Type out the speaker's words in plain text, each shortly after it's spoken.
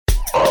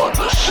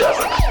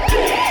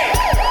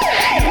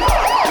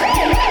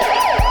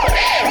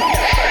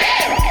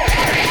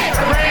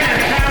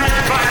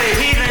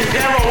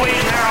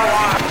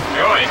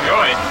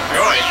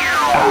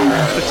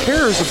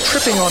dangers of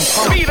tripping on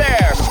pumps. Be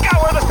there!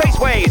 Scour the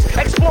spaceways!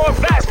 Explore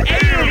vast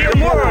alien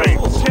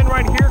worlds! This tin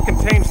right here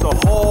contains the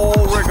whole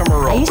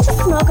rigmarole. I used to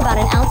smoke about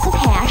an ounce of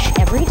hash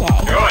every day.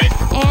 Good.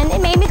 And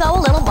it made me go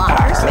a little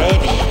bonkers.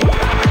 Maybe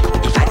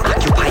if I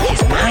occupy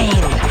his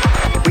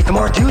mind with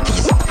more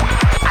duties,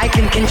 I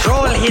can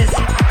control his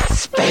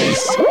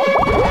space.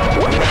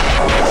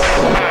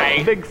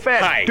 Hi. Big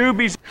fat Hi.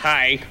 doobies.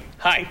 Hi.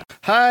 Hi.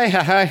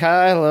 Hi,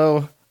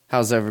 hello.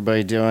 How's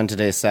everybody doing?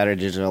 Today's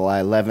Saturday, July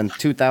 11th,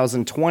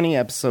 2020,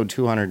 episode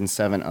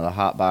 207 of the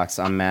Hot Box.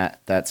 I'm Matt.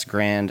 That's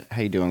Grand.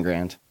 How you doing,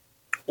 Grand?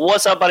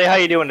 What's up, buddy? How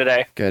you doing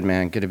today? Good,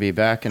 man. Good to be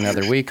back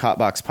another week.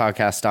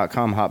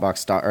 Hotboxpodcast.com,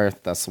 hotbox.earth.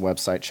 That's the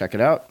website. Check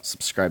it out.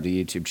 Subscribe to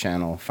the YouTube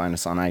channel. Find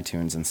us on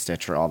iTunes and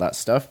Stitcher, all that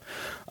stuff.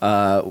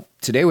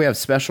 Today we have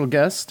special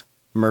guest,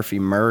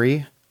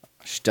 Murri.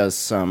 She does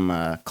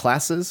some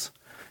classes.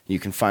 You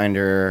can find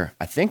her,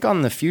 I think,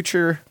 on the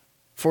Future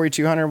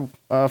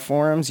 4200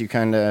 forums. You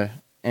kind of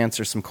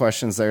answer some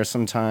questions there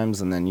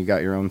sometimes, and then you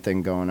got your own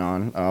thing going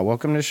on.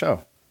 Welcome to the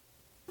show.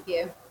 Thank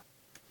you.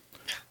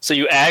 So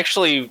you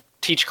actually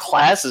teach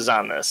classes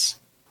on this?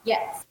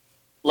 Yes.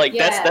 Like,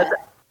 Yeah. that's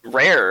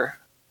rare.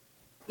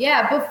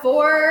 Yeah,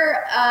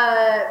 before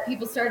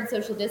people started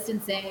social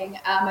distancing,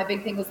 my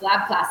big thing was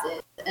lab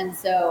classes. And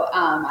so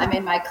I'm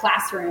in my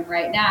classroom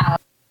right now.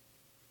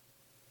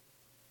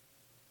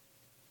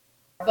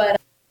 But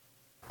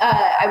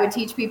I would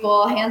teach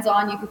people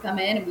hands-on. You could come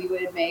in and we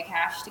would make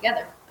hash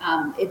together.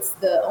 It's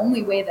the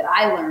only way that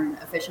I learn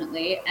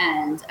efficiently,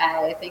 and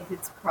I think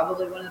it's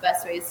probably one of the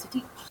best ways to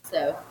teach.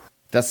 So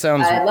That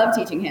sounds. I love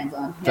teaching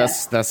hands-on. Yeah.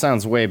 That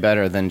sounds way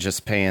better than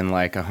just paying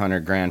like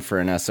 $100,000 for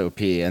an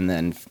SOP and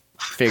then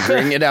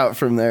figuring it out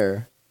from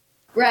there.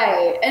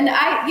 Right. And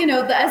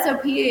the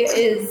SOP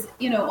is,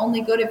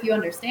 only good if you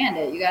understand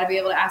it. You got to be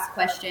able to ask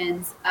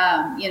questions.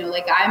 I'm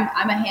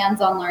a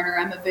hands-on learner.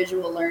 I'm a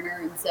visual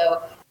learner. And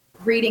so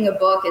reading a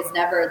book is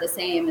never the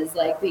same as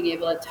like being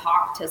able to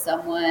talk to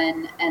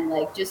someone and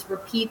like just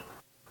repeat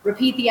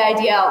the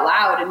idea out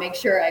loud and make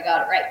sure I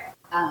got it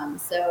right.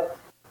 So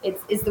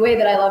it's the way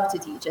that I love to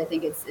teach. I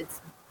think it's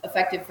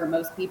effective for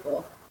most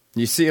people.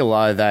 You see a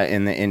lot of that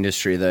in the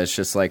industry that it's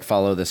just like,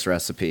 follow this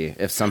recipe.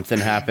 If something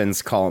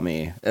happens, call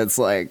me. It's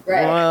like,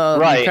 Right. well,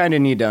 Right. you kind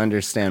of need to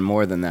understand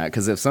more than that.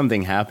 Because if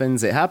something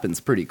happens, it happens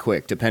pretty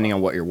quick, depending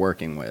on what you're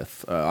working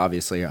with.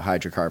 Obviously,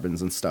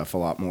 hydrocarbons and stuff, a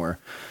lot more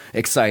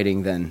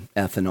exciting than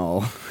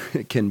ethanol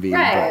it can be.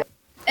 Right.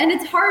 And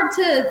it's hard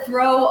to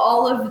throw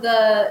all of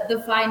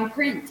the fine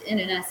print in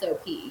an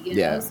SOP,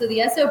 Yeah. So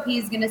the SOP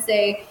is going to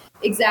say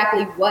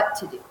exactly what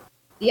to do.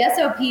 The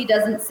SOP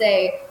doesn't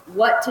say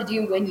what to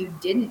do when you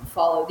didn't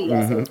follow the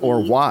SOP.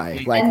 Or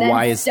why. Like, and then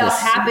why is stuff this?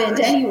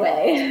 happened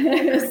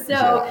anyway.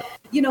 So,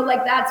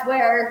 that's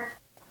where,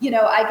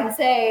 I can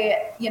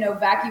say,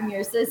 vacuum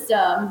your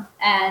system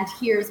and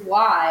here's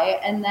why.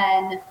 And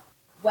then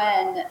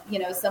when,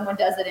 someone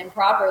does it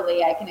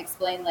improperly, I can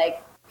explain,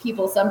 like,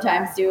 people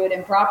sometimes do it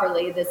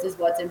improperly. This is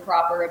what's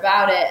improper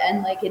about it.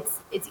 And like,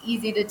 it's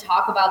easy to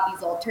talk about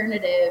these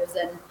alternatives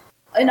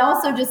and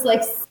also just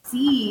like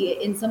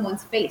see in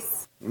someone's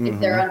face if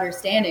they're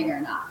understanding or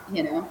not.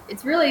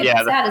 It's really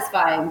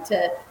satisfying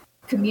to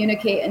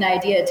communicate an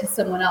idea to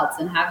someone else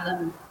and have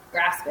them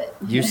grasp it.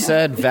 You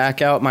said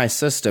vac out my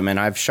system, and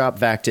I've shop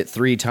vaced it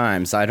 3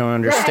 times. I don't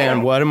understand.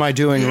 Right. What am I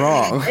doing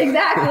wrong?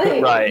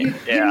 Exactly. Right.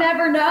 You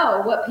never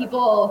know what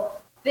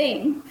people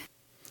think.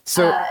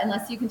 So,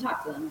 unless you can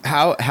talk to them.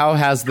 How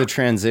has the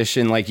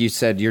transition, like you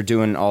said, you're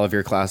doing all of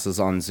your classes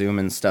on Zoom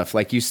and stuff,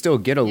 like you still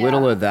get a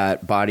little of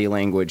that body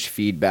language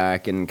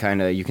feedback and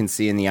kind of you can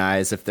see in the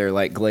eyes if they're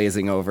like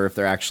glazing over, if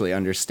they're actually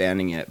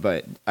understanding it.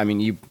 But I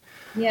mean,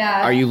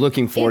 are you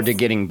looking forward to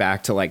getting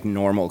back to like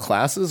normal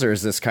classes, or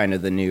is this kind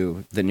of the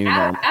new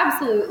norm?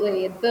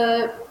 Absolutely.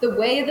 The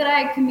way that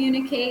I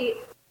communicate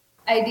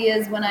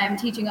ideas when I'm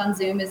teaching on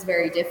Zoom is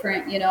very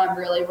different. I'm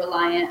really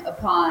reliant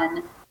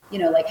upon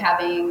like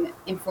having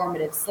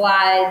informative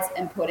slides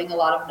and putting a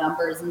lot of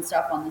numbers and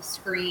stuff on the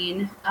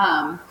screen.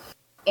 So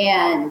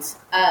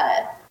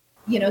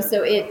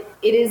it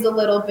is a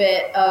little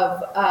bit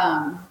of,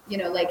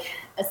 like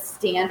a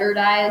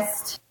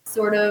standardized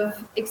sort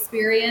of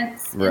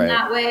experience in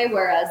that way.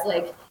 Whereas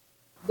like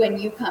when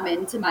you come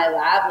into my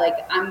lab,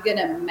 like I'm going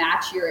to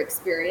match your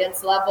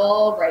experience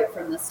level right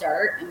from the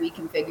start and we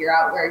can figure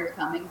out where you're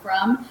coming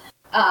from.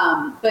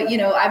 But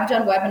I've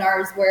done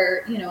webinars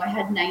where, I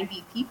had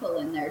 90 people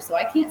in there, so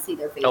I can't see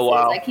their faces. Oh,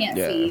 wow. I can't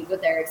see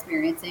what they're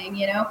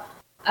experiencing,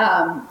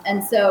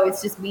 and so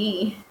it's just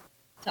me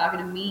talking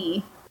to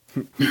me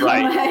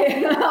Right.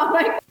 on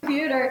my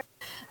computer.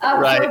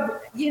 Right. So,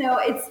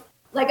 it's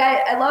like,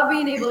 I love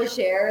being able to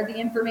share the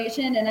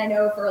information. And I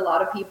know for a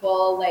lot of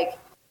people, like,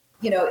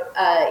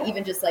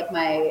 even just like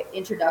my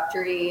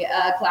introductory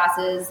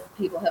classes,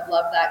 people have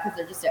loved that because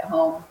they're just at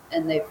home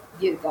and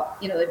they've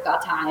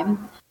got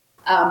time.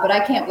 But I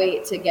can't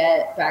wait to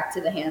get back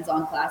to the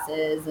hands-on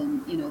classes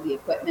and, the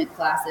equipment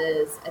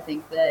classes. I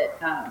think that,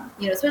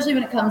 especially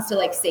when it comes to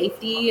like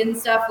safety and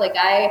stuff, like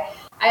I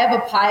have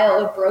a pile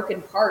of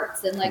broken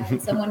parts and like when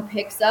someone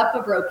picks up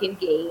a broken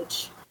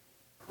gauge,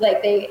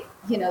 like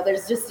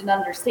there's just an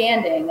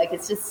understanding, like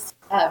it's just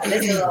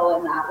visceral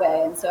in that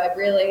way. And so I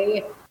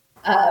really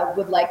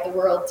would like the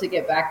world to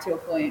get back to a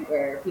point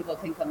where people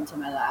can come to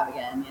my lab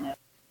again,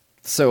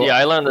 So Yeah,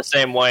 I learned the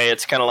same way.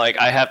 It's kind of like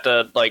I have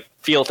to like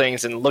feel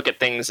things and look at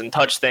things and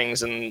touch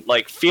things and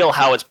like feel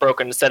how it's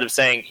broken instead of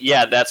saying,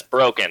 yeah, that's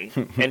broken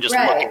and just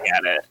Right. looking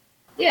at it.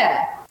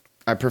 Yeah.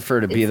 I prefer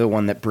to be the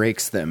one that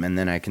breaks them, and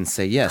then I can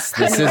say, yes,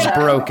 this is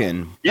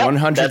broken, Yep,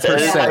 100%.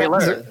 that's how I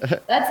learned.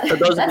 That's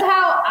those- that's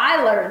how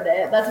I learned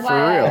it. That's why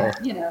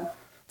For real.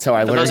 That's how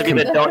I For learned. those of you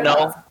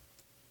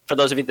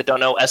that don't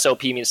know,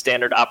 SOP means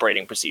standard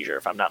operating procedure,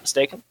 if I'm not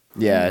mistaken.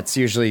 Yeah, it's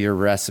usually your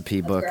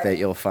recipe book right. that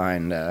you'll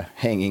find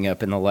hanging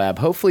up in the lab,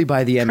 hopefully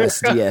by the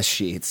MSDS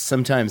sheets.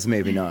 Sometimes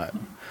maybe not.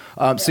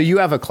 So you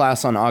have a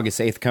class on August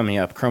 8th coming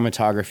up,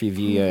 chromatography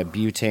via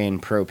butane,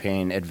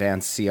 propane,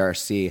 advanced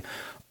CRC.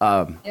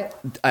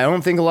 Yep. I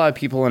don't think a lot of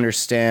people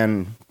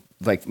understand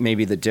like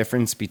maybe the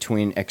difference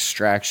between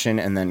extraction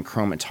and then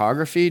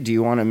chromatography. Do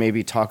you want to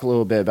maybe talk a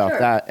little bit about Sure.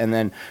 that? And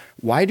then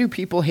why do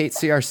people hate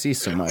CRC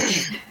so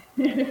much?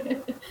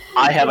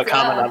 I have a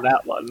comment on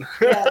that one.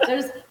 Yeah,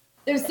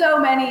 there's so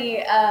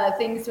many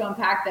things to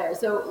unpack there.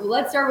 So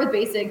let's start with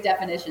basic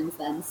definitions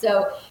then.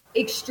 So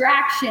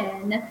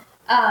extraction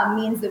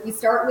means that we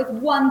start with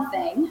one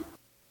thing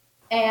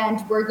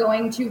and we're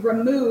going to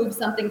remove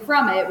something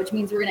from it, which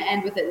means we're going to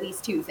end with at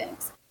least two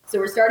things. So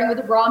we're starting with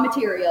the raw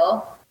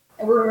material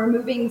and we're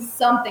removing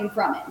something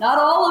from it. Not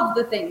all of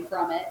the thing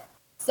from it,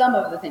 some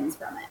of the things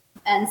from it.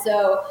 And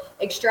so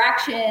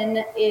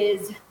extraction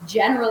is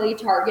generally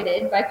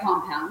targeted by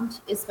compound,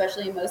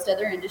 especially in most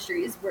other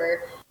industries.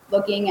 We're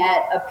looking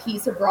at a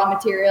piece of raw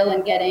material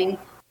and getting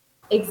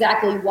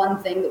exactly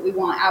one thing that we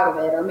want out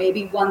of it, or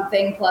maybe one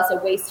thing plus a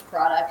waste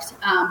product,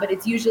 but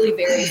it's usually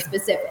very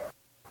specific.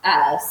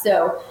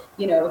 So,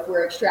 if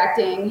we're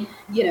extracting,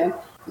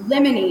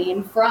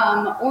 limonene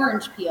from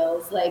orange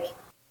peels, like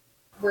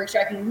we're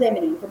extracting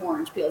limonene from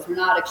orange peels. We're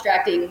not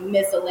extracting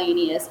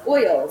miscellaneous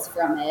oils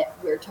from it.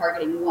 We're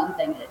targeting one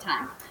thing at a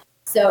time.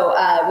 So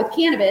with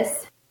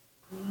cannabis,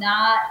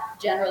 not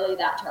generally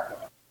that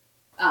targeted.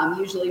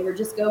 Usually we're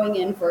just going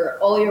in for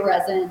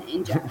oleoresin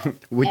in general.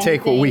 We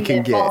take what we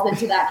Anything can that get. falls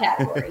into that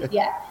category.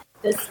 Yeah.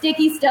 The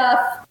sticky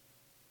stuff,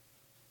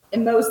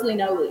 and mostly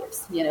no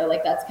leaves.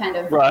 Like that's kind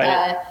of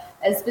Right.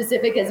 As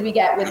specific as we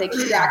get with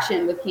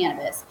extraction with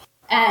cannabis.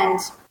 And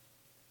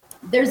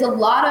there's a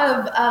lot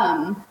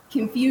of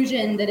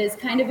confusion that is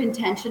kind of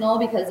intentional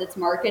because it's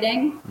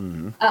marketing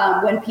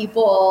when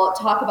people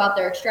talk about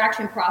their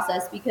extraction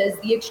process, because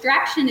the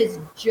extraction is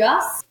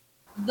just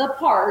the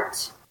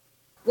part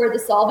where the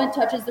solvent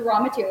touches the raw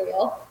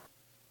material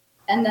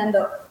and then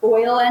the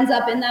oil ends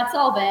up in that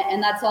solvent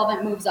and that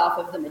solvent moves off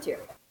of the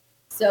material.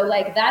 So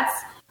like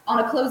that's on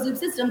a closed loop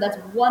system, that's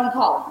one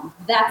column.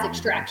 That's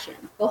extraction.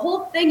 The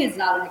whole thing is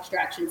not an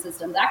extraction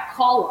system. That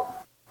column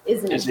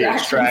is an Is the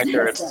extraction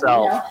extractor system,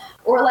 itself.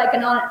 Or like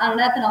on an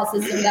ethanol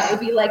system, that would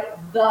be like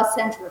the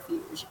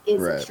centrifuge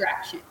is Right.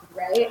 extraction,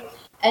 right?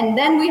 And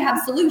then we have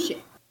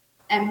solution.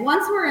 And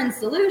once we're in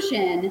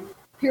solution,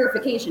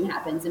 purification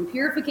happens. And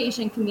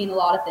purification can mean a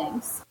lot of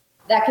things.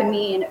 That can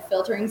mean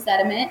filtering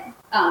sediment,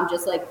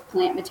 just like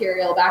plant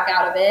material back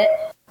out of it,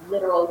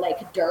 literal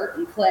like dirt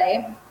and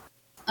clay.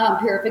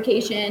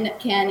 Purification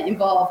can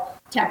involve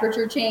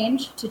temperature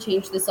change to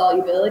change the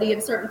solubility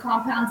of certain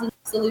compounds in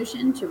the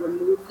solution to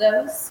remove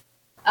those.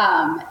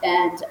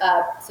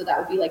 So that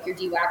would be like your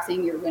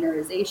dewaxing, your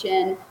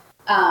winterization.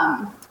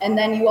 And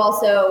then you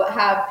also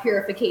have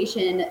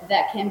purification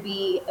that can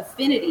be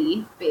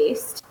affinity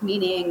based,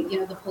 meaning,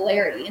 the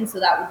polarity. And so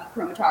that would be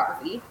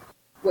chromatography,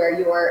 where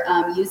you're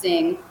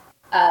using,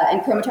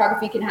 and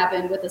chromatography can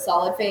happen with the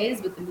solid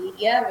phase, with the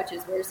media, which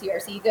is where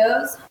CRC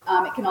goes.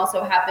 It can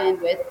also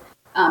happen with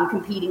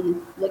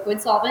competing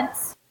liquid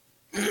solvents.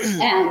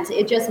 And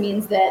it just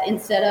means that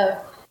instead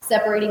of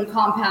separating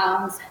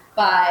compounds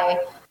by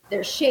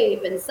their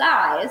shape and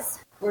size,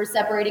 we're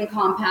separating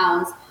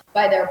compounds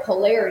by their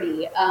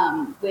polarity,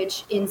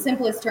 which in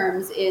simplest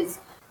terms is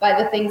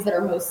by the things that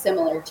are most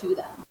similar to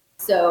them.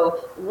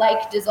 So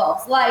like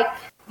dissolves like,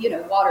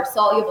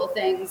 water-soluble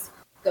things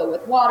go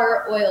with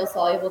water,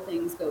 oil-soluble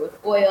things go with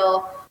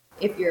oil.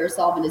 If your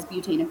solvent is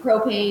butane and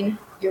propane,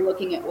 you're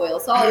looking at oil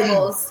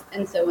solubles.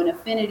 And so an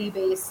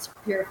affinity-based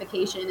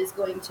purification is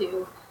going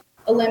to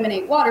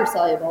eliminate water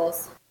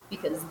solubles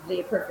because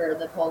they prefer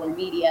the polar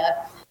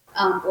media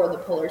or the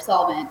polar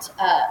solvent.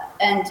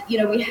 And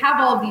we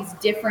have all these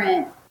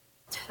different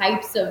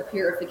types of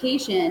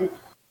purification,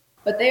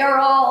 but they are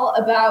all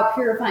about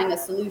purifying a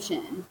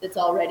solution that's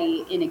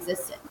already in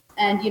existence.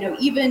 And,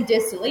 even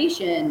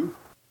distillation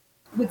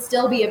would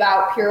still be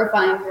about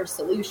purifying your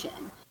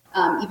solution,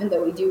 even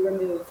though we do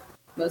remove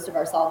most of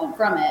our solvent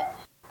from it.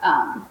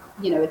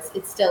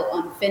 It's still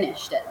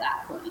unfinished at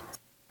that point.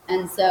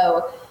 And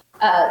so,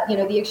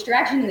 the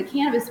extraction in the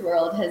cannabis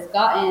world has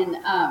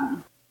gotten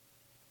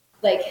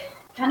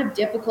kind of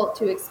difficult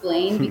to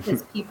explain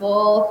because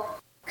people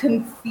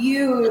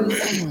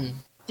confuse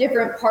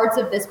different parts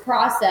of this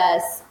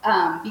process,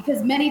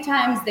 because many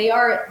times they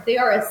are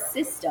a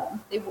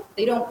system.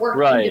 They don't work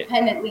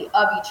independently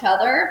of each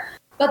other,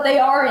 but they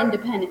are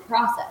independent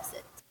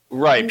processes.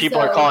 Right. And People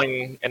are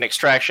calling an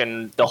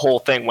extraction the whole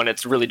thing when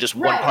it's really just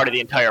one part of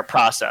the entire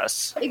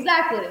process.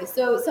 Exactly.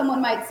 So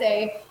someone might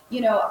say,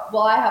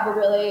 well, I have a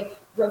really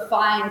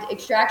refined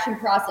extraction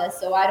process,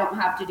 so I don't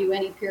have to do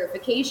any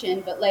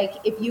purification. But like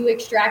if you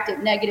extract at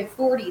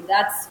 -40,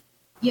 that's,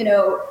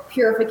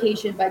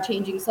 purification by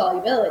changing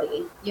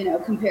solubility,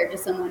 compared to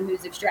someone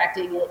who's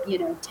extracting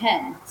at,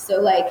 10.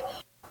 So like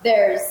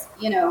there's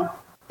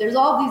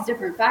all these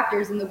different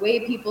factors, and the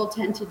way people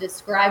tend to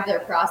describe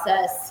their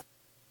process,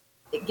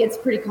 it gets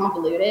pretty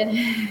convoluted.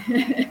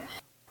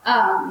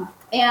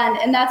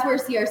 And that's where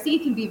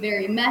CRC can be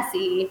very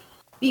messy,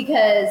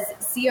 because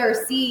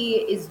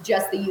CRC is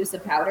just the use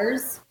of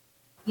powders.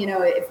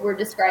 If we're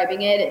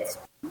describing it, it's,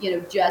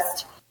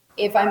 just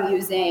if I'm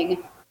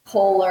using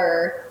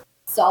polar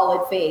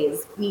solid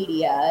phase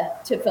media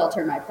to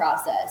filter my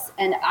process.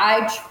 And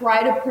I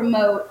try to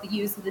promote the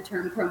use of the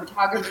term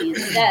chromatography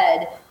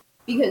instead,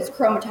 because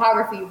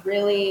chromatography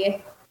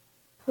really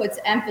puts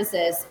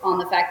emphasis on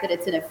the fact that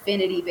it's an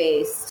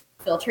affinity-based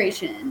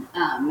filtration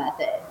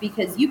method,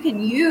 because you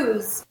can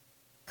use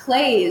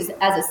clays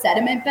as a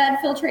sediment bed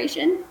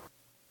filtration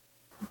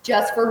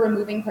just for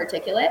removing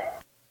particulate.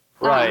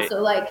 Right.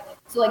 So like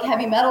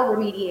heavy metal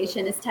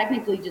remediation is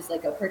technically just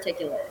like a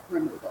particulate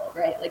removal,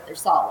 right? Like they're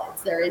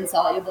solids, they're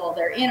insoluble,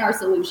 they're in our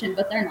solution,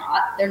 but they're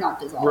not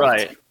dissolved.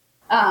 Right.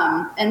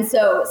 And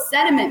so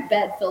sediment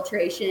bed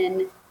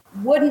filtration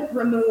wouldn't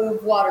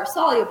remove water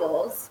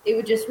solubles. It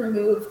would just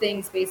remove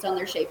things based on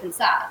their shape and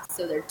size.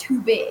 So they're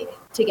too big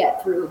to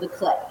get through the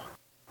clay.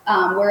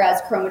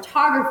 Whereas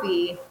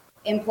chromatography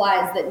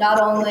implies that not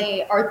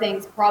only are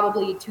things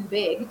probably too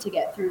big to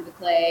get through the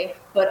clay,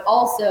 but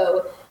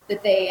also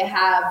that they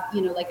have,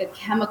 like a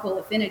chemical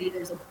affinity.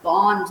 There's a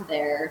bond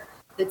there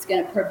that's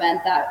going to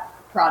prevent that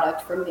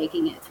product from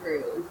making it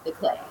through the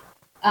clay,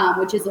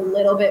 which is a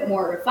little bit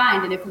more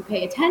refined. And if we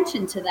pay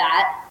attention to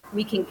that,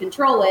 we can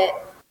control it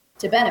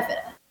to benefit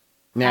us.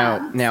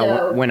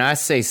 Now, when I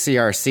say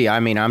CRC,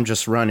 I mean I'm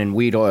just running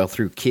weed oil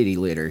through kitty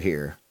litter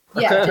here.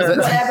 Yeah, just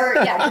whatever.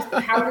 Just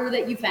powder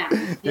that you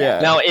found.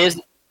 Yeah. Now,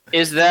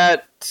 is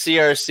that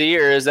CRC,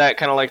 or is that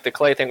kind of like the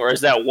clay thing, or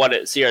is that what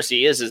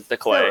CRC is the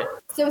clay?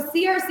 So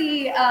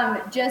CRC,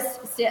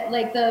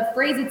 like the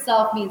phrase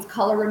itself means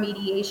color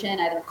remediation,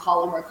 either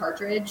column or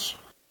cartridge.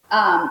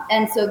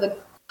 And so the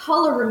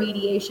color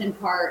remediation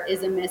part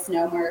is a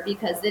misnomer,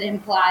 because it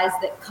implies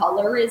that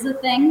color is a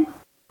thing.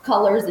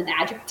 Color is an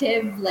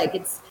adjective. Like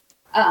it's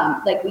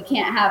like we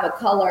can't have a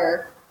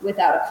color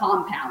without a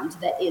compound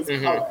that is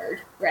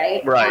colored,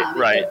 right?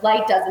 Right. If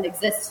light doesn't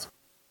exist.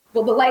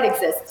 Well, the light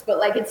exists, but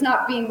like it's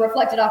not being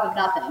reflected off of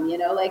nothing,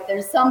 like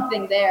there's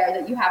something there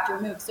that you have to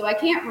remove. So I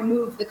can't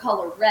remove the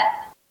color red.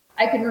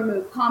 I can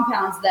remove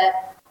compounds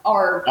that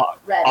are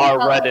red.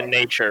 Are red in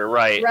nature,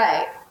 right?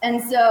 Right.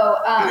 And so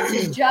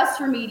just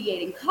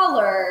remediating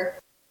color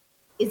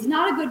is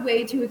not a good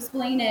way to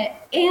explain it,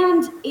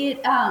 and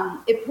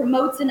it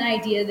promotes an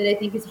idea that I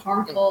think is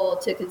harmful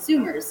to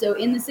consumers. So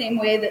in the same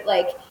way that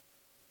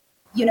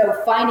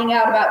finding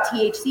out about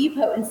THC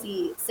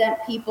potency sent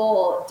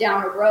people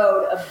down a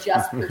road of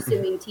just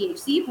pursuing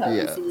THC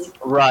potency. Yes.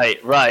 Right.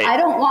 I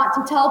don't want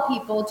to tell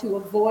people to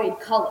avoid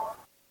color.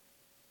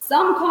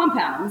 Some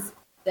compounds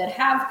that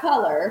have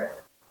color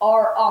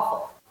are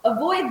awful.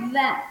 Avoid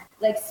them,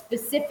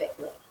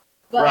 specifically.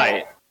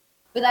 But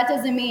that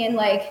doesn't mean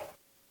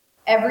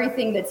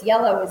everything that's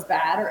yellow is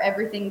bad, or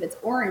everything that's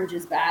orange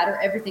is bad,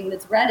 or everything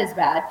that's red is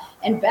bad.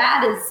 And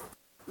bad is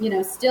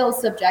still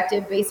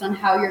subjective based on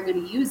how you're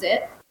going to use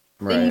it.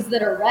 Right. Things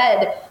that are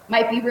red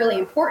might be really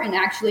important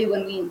actually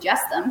when we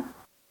ingest them.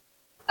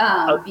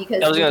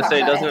 Because I was going to say,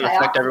 doesn't it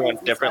affect everyone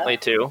differently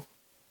too?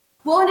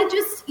 Well, and it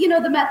just,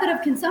 the method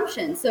of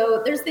consumption.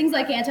 So there's things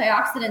like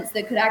antioxidants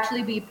that could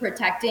actually be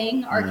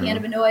protecting our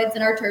cannabinoids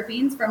and our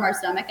terpenes from our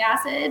stomach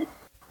acid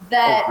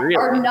that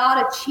are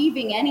not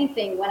achieving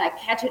anything when I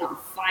catch it on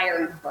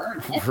fire and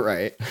burn it.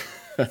 Right.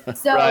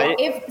 So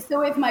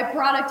if my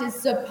product is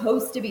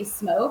supposed to be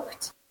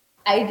smoked,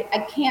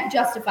 I can't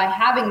justify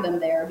having them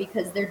there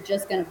because they're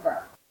just going to burn.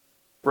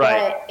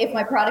 Right. But if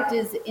my product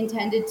is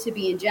intended to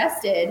be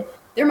ingested,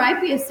 there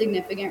might be a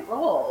significant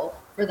role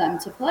for them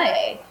to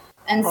play.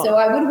 And so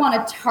I would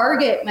want to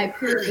target my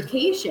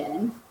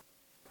purification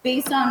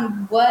based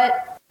on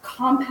what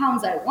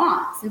compounds I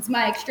want. Since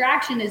my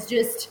extraction is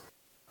just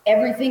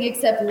everything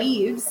except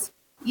leaves,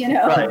 then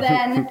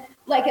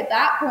at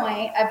that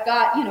point, I've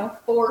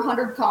got,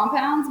 400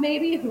 compounds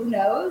maybe, who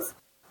knows?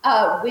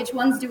 Which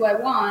ones do I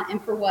want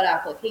and for what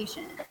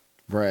application?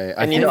 Right.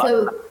 I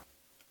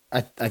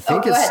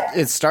think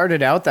it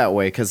started out that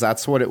way because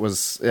that's what it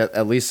was,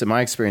 at least in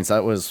my experience,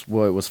 that was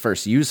what it was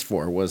first used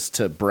for, was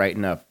to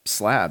brighten up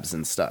slabs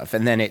and stuff.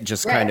 And then it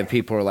just kind of,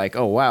 people were like,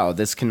 oh, wow,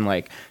 this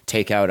can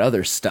take out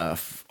other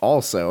stuff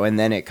also. And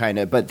then it kind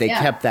of, but they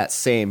kept that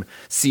same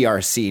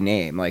CRC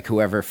name,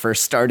 whoever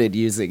first started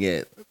using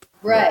it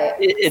Right.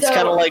 It's So-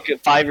 kind of like a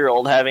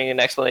 5-year-old having an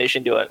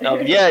explanation to it.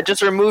 Yeah, it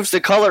just removes the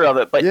color of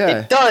it, but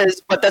it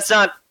does. But that's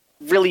not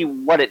really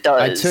what it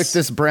does. I took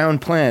this brown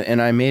plant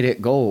and I made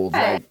it gold.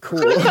 Right. Like,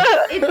 cool.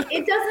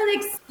 it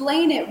doesn't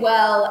explain it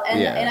well, and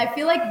Yeah. and I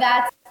feel like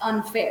that's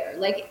unfair.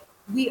 Like,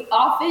 we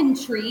often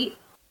treat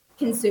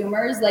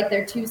consumers like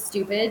they're too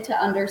stupid to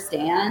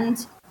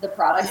understand the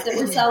products that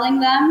we're selling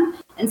them,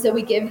 and so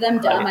we give them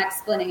dumb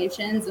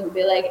explanations and we'll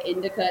be like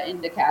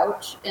indica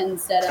couch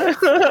instead of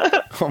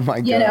Oh my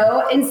god. you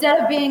know, instead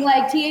of being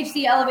like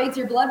THC elevates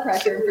your blood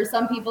pressure, and for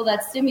some people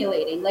that's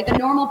stimulating. Like, a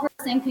normal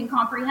person can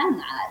comprehend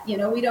that. You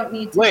know, we don't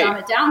need to dumb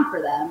it down for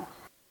them.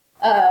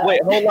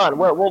 Wait, hold on.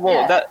 Whoa.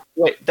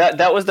 Yeah.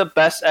 That was the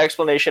best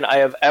explanation I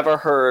have ever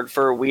heard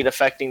for weed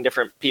affecting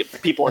different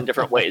people in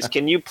different ways.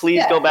 Can you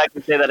please go back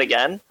and say that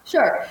again?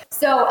 Sure.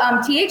 So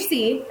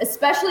THC,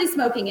 especially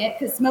smoking it,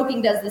 because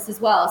smoking does this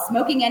as well.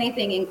 Smoking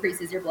anything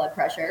increases your blood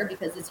pressure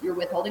because you're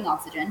withholding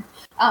oxygen.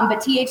 But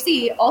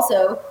THC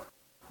also,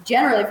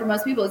 generally for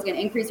most people, is going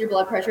to increase your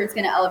blood pressure. It's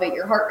going to elevate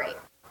your heart rate.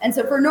 And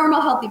so for a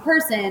normal, healthy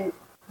person,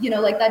 you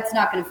know, like, that's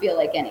not going to feel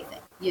like anything.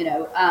 You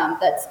know,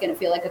 that's going to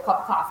feel like a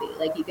cup of coffee.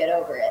 Like, you get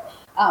over it.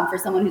 For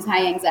someone who's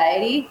high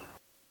anxiety,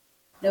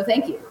 no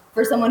thank you.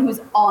 For someone who's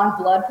on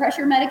blood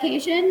pressure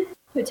medication,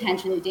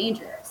 potentially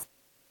dangerous.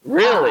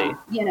 Really?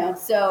 You know,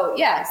 so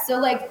yeah. So,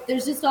 like,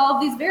 there's just all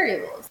of these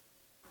variables.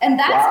 And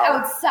that's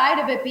outside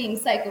of it being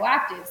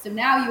psychoactive. So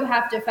now you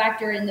have to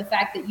factor in the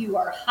fact that you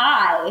are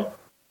high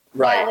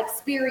while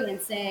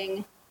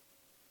experiencing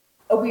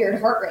a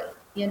weird heart rate.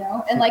 You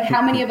know, and like,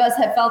 how many of us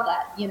have felt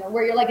that, you know,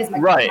 where you're like, is my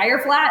tire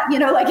flat? You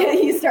know, like,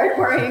 you start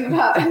worrying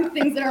about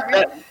things that aren't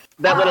real.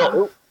 That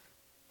little.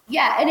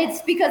 Yeah. And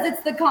it's because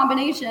it's the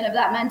combination of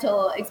that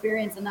mental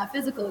experience and that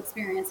physical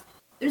experience.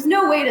 There's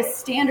no way to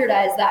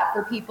standardize that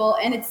for people.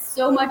 And it's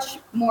so much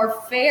more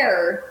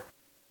fair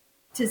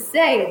to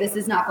say this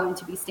is not going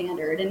to be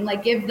standard and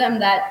like give them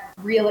that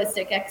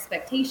realistic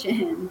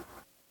expectation,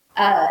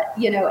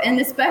 you know, and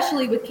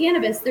especially with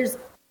cannabis,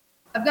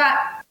 I've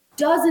got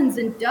dozens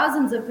and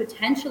dozens of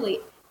potentially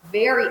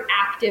very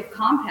active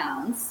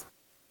compounds,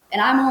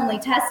 and I'm only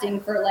testing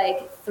for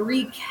like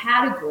 3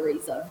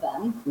 categories of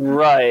them.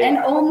 Right. And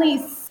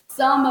only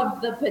some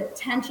of the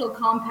potential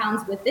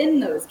compounds within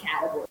those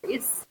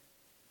categories.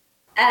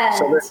 And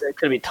so there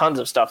could be tons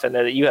of stuff in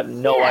there that you have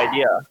no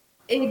idea.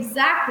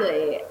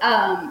 Exactly.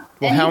 And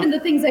even the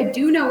things I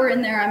do know are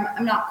in there,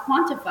 I'm not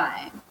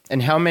quantifying.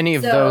 And how many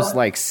of those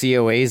like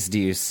COAs do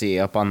you see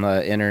up on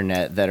the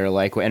internet that are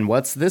like, and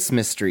what's this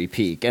mystery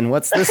peak? And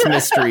what's this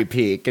mystery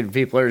peak? And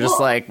people are just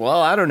like,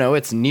 well, I don't know.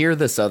 It's near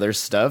this other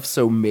stuff.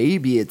 So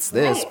maybe it's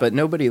this, but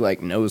nobody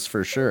like knows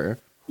for sure.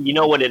 You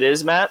know what it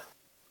is, Matt?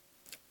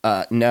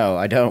 No,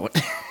 I don't.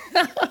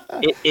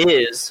 It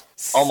is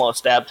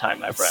almost dab time,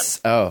 my friend.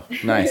 Oh,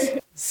 nice.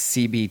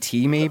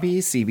 CBT maybe?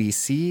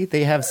 CBC?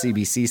 They have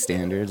CBC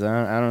standards.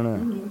 I don't know.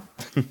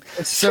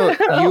 Mm-hmm. So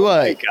you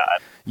my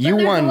God. You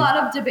there's won. a lot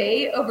of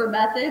debate over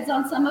methods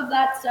on some of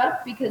that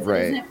stuff because it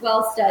isn't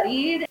well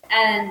studied.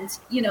 And,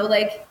 you know,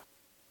 like,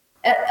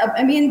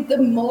 I mean, the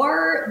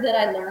more that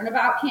I learn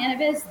about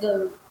cannabis,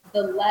 the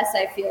less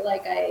I feel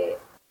like I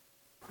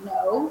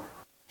know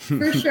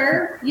for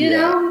sure, you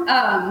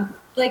know?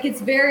 Like, it's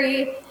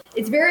very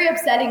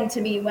upsetting to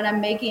me when I'm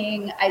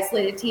making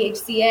isolated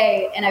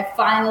THCA and I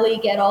finally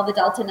get all the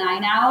Delta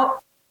 9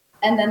 out.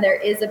 And then there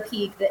is a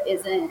peak that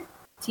isn't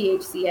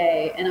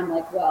THCA. And I'm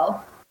like,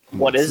 well,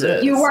 what is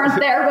it? You weren't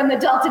there when the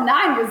Delta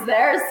 9 was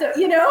there. So,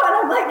 you know, and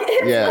I'm like,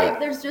 it's like,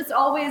 there's just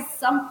always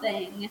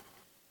something,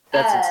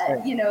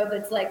 you know,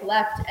 that's like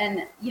left.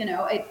 And, you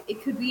know,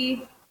 it could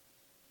be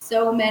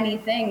so many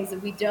things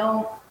if we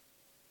don't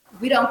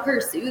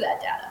pursue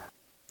that data.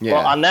 Yeah.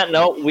 Well, on that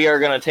note, we are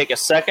going to take a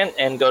second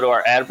and go to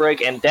our ad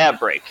break and dab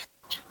break.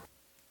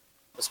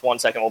 Just 1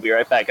 second. We'll be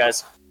right back,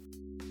 guys.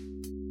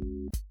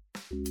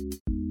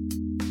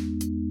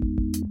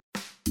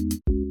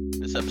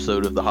 This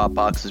episode of The Hot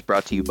Box is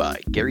brought to you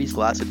by Gary's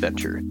Glass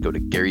Adventure. Go to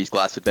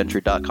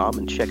garysglassadventure.com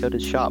and check out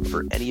his shop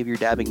for any of your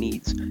dabbing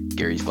needs.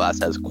 Gary's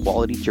Glass has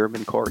quality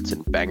German quartz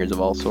and bangers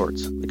of all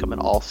sorts. They come in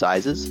all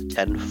sizes,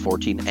 10,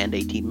 14, and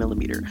 18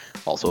 millimeter.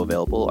 Also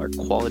available are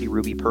quality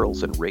ruby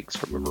pearls and rigs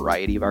from a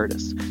variety of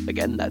artists.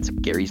 Again, that's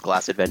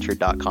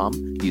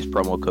garysglassadventure.com. Use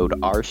promo code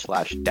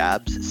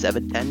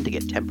R/dabs710 to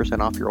get 10%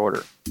 off your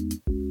order.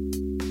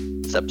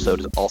 This episode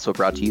is also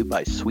brought to you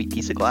by Sweet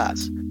Piece of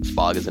Glass.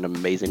 Spog is an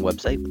amazing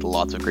website with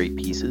lots of great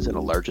pieces and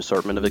a large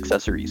assortment of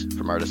accessories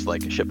from artists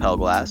like Chappelle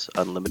Glass,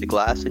 Unlimited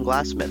Glass, and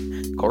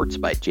Glassmith. Quartz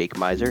by Jake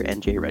Miser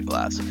and J Red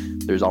Glass.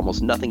 There's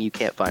almost nothing you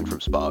can't find from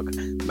Spog.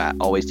 Matt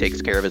always takes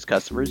care of his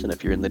customers, and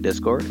if you're in the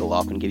Discord, he'll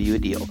often give you a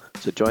deal.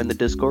 So join the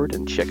Discord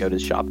and check out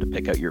his shop to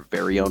pick out your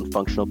very own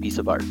functional piece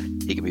of art.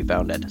 He can be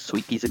found at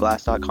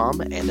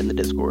sweetpieceofglass.com and in the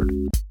Discord.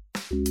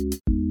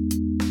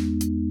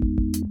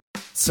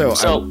 So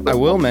I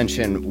will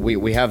mention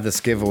we have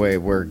this giveaway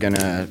we're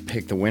gonna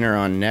pick the winner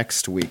on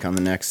next week on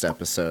the next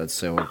episode.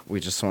 So we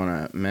just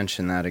want to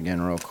mention that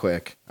again real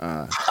quick.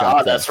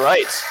 That's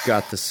right.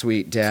 Got the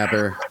Sweet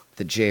Dabber,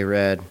 the J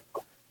Red,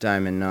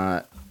 Diamond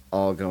Knot,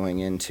 all going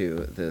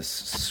into this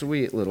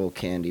sweet little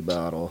candy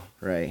bottle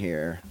right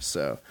here.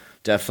 So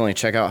definitely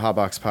check out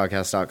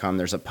hotboxpodcast.com.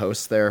 There's a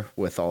post there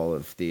with all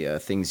of the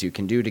things you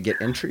can do to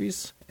get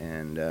entries.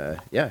 And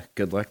yeah,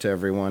 good luck to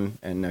everyone.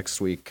 And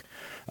next week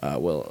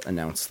we'll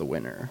announce the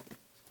winner.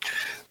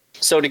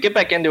 So to get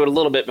back into it a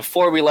little bit,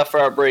 before we left for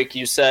our break,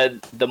 you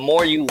said the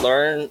more you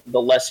learn,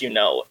 the less you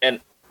know. And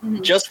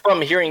just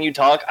from hearing you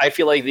talk, I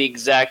feel like the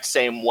exact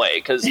same way.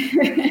 Because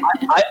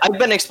I've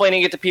been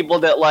explaining it to people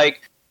that,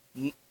 like,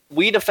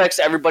 weed affects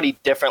everybody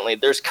differently.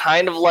 There's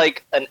kind of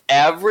like an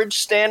average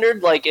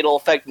standard, like it'll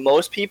affect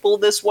most people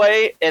this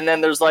way. And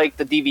then there's like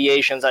the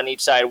deviations on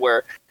each side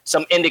where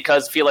some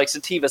indicas feel like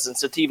sativas and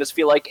sativas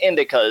feel like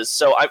indicas.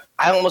 So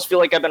I almost feel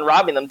like I've been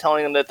robbing them,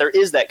 telling them that there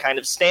is that kind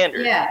of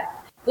standard. Yeah.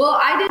 Well,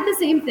 I did the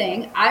same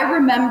thing. I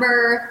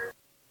remember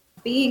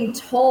being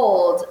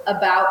told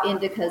about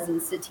indicas and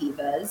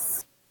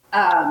sativas,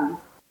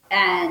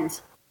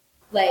 and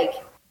like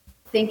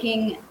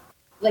thinking,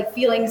 like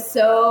feeling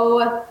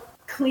so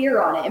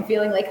clear on it and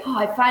feeling like, oh,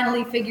 I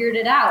finally figured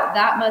it out.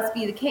 That must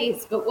be the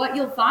case. But what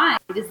you'll find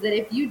is that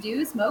if you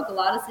do smoke a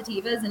lot of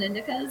sativas and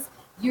indicas,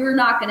 you're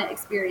not going to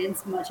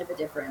experience much of a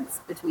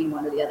difference between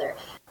one or the other.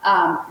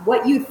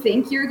 What you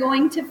think you're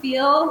going to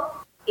feel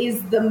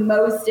is the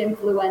most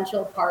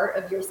influential part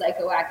of your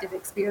psychoactive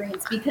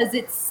experience, because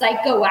it's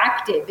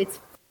psychoactive. It's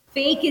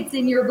fake. It's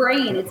in your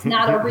brain. It's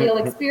not a real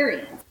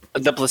experience.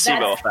 The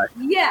placebo effect.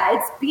 Yeah,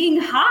 it's being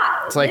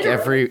high. It's like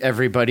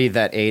everybody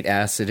that ate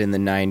acid in the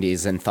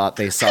 90s and thought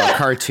they saw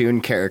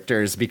cartoon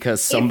characters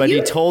because somebody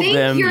told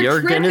them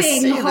you're going to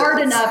see hard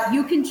this. enough,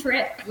 you can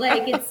trip.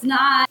 Like, it's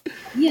not,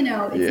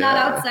 it's not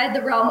outside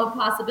the realm of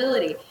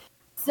possibility.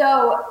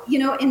 So,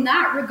 in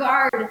that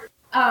regard,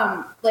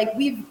 like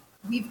we've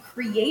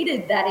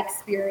created that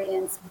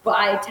experience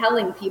by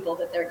telling people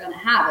that they're going to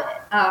have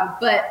it.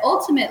 But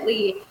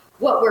ultimately,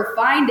 what we're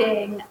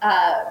finding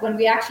when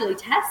we actually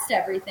test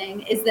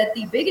everything is that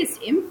the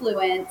biggest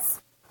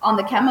influence on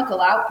the chemical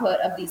output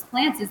of these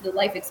plants is the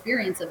life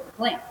experience of the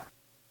plant.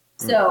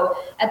 So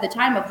at the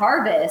time of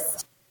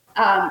harvest,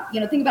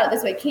 think about it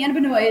this way,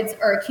 cannabinoids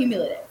are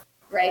accumulative,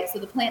 right? So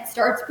the plant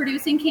starts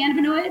producing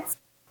cannabinoids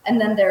and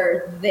then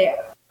they're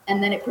there.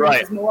 And then it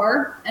produces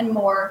more and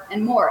more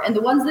and more. And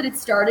the ones that it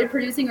started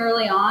producing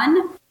early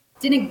on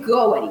didn't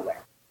go anywhere.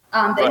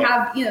 They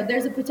have,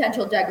 there's a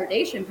potential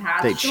degradation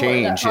path. They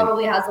change. That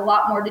probably has a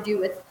lot more to do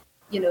with,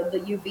 the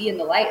UV and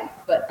the light,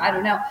 but I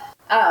don't know.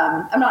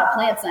 I'm not a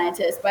plant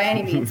scientist by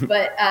any means,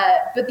 but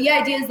the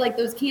idea is like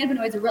those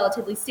cannabinoids are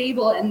relatively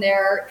stable and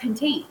they're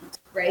contained,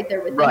 right?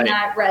 They're within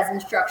that resin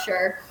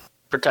structure.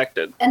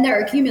 Protected. And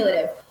they're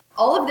accumulative.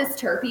 All of this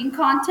terpene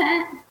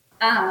content,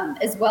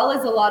 as well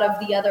as a lot of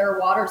the other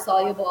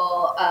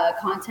water-soluble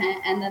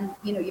content, and then,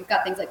 you've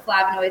got things like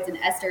flavonoids and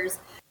esters,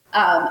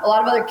 a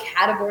lot of other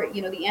category,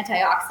 the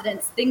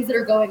antioxidants, things that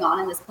are going on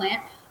in this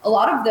plant, a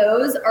lot of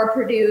those are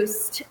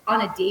produced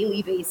on a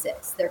daily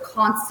basis. They're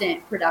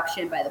constant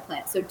production by the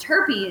plant. So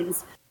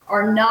terpenes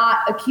are not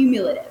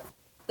accumulative.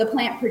 The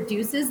plant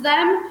produces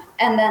them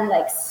and then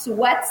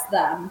sweats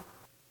them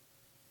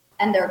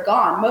and they're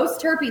gone. Most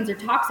terpenes are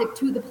toxic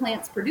to the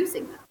plants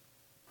producing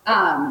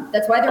them.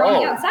 That's why they're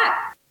on the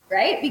outside,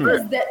 right?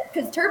 Because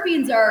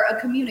terpenes are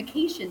a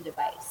communication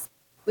device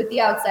with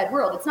the outside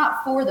world. It's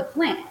not for the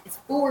plant. It's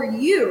for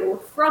you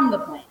from the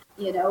plant,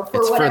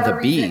 for it's whatever for the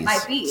reason bees. it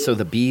might be. So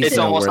the bees It's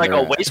almost like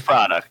a waste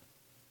product.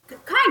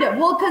 Kind of.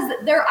 Well, because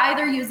they're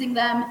either using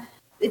them,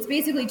 it's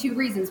basically two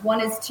reasons.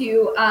 One is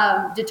to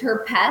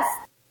deter pests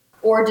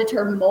or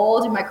deter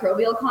mold and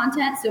microbial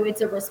content. So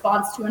it's a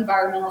response to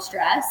environmental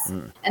stress.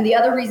 And the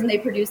other reason they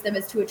produce them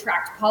is to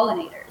attract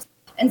pollinators.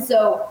 And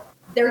so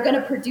they're going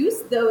to produce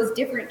those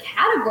different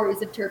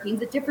categories of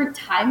terpenes at different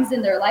times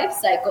in their life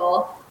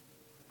cycle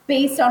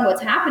based on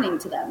what's happening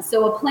to them.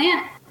 So a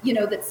plant,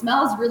 that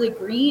smells really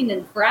green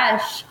and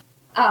fresh,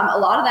 a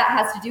lot of that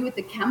has to do with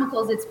the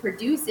chemicals it's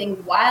producing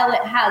while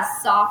it has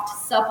soft,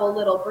 supple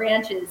little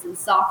branches and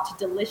soft,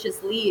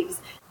 delicious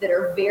leaves that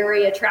are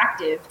very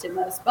attractive to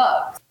most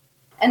bugs.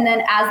 And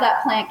then as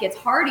that plant gets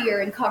hardier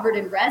and covered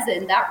in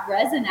resin, that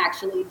resin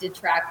actually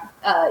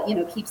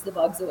keeps the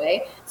bugs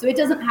away. So it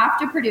doesn't have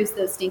to produce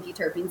those stinky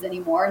terpenes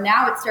anymore.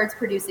 Now it starts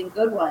producing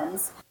good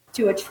ones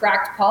to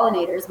attract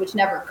pollinators, which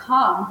never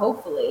come,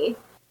 hopefully.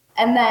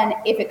 And then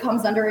if it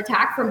comes under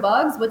attack from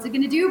bugs, what's it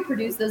going to do?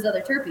 Produce those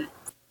other terpenes.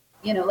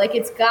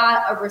 It's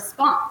got a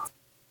response.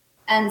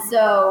 And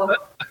so,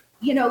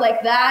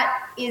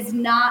 that is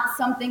not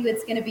something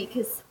that's going to be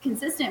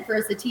consistent for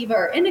a sativa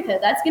or indica.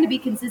 That's going to be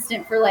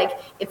consistent for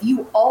if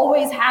you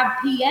always have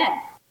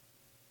PN,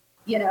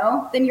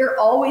 then you're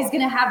always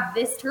going to have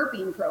this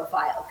terpene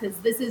profile because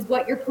this is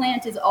what your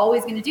plant is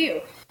always going to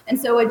do. And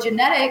so a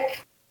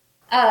genetic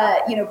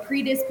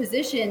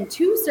predisposition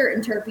to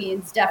certain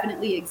terpenes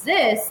definitely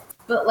exists,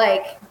 but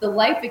the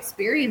life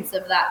experience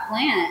of that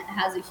plant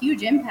has a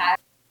huge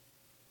impact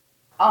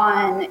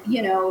on,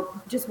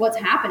 just what's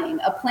happening.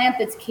 A plant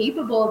that's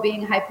capable of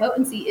being high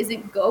potency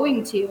isn't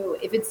going to,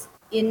 if it's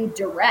in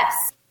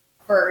duress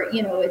for,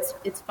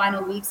 its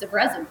final weeks of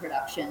resin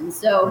production.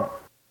 So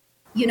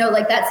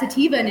like that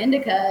sativa and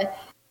indica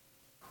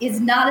is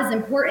not as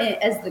important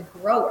as the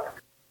grower,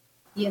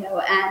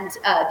 and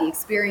the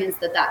experience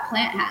that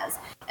plant has.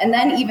 And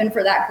then even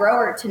for that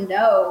grower to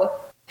know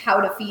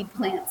how to feed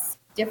plants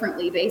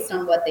differently based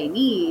on what they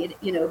need,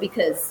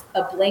 because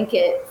a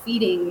blanket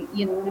feeding,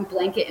 in a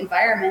blanket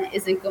environment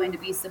isn't going to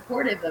be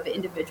supportive of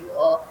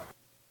individual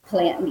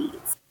plant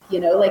needs.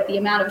 Like the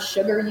amount of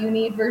sugar you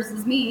need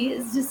versus me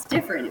is just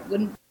different. It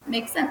wouldn't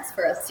make sense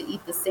for us to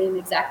eat the same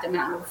exact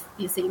amount of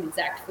the same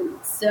exact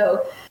foods.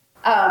 So,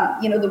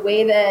 the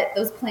way that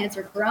those plants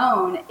are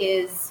grown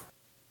is,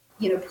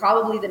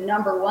 probably the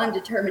number one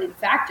determining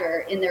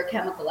factor in their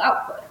chemical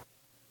output.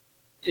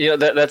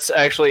 That's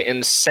actually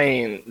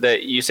insane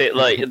that you say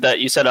that.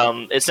 You said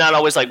it's not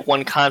always like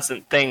one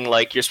constant thing.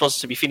 Like you're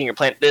supposed to be feeding your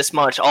plant this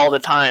much all the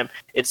time.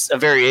 It's a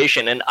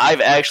variation, and I've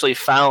actually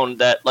found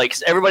that like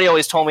everybody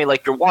always told me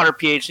like your water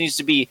pH needs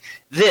to be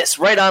this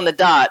right on the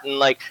dot, and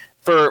like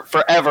for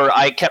forever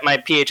I kept my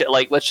pH at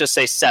like let's just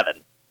say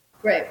 7.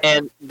 Right.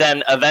 And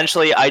then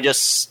eventually I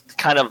just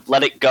kind of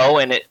let it go,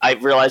 and I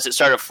realized it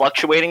started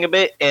fluctuating a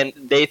bit, and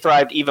they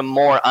thrived even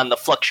more on the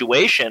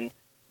fluctuation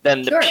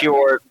than the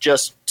pure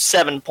just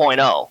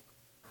 7.0.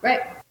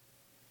 Right.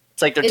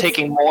 It's like they're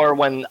taking more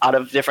when out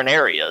of different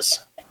areas.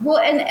 Well,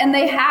 and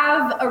they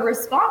have a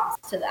response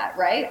to that,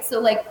 right? So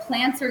like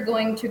plants are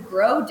going to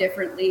grow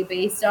differently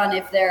based on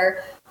if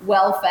they're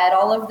well fed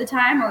all of the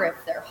time or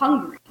if they're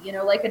hungry.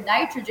 Like a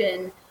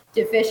nitrogen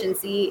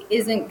deficiency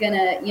isn't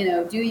gonna,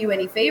 do you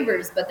any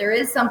favors, but there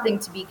is something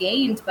to be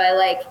gained by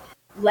like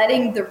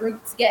letting the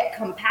roots get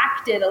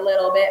compacted a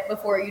little bit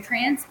before you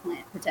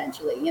transplant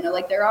potentially.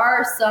 Like there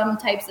are some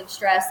types of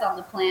stress on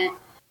the plant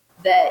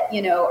that,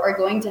 are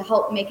going to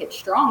help make it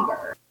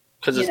stronger.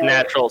 Because it's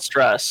natural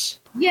stress.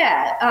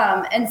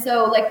 Yeah. And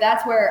so like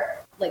that's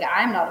where like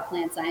I'm not a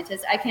plant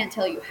scientist. I can't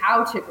tell you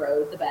how to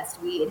grow the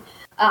best weed.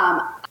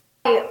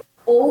 I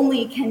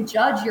only can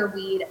judge your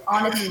weed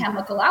on its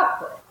chemical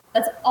output.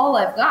 That's all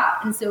I've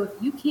got. And so if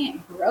you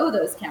can't grow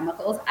those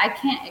chemicals, I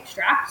can't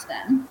extract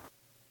them.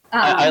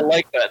 I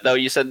like that, though.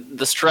 You said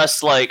the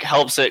stress like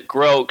helps it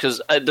grow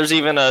because there's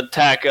even a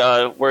tack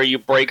where you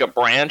break a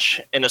branch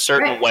in a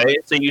certain way.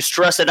 So you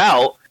stress it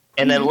out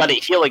and then let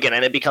it heal again,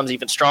 and it becomes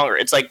even stronger.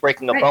 It's like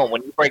breaking a bone.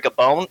 When you break a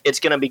bone,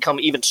 it's going to become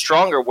even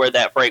stronger where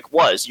that break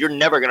was. You're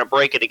never going to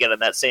break it again in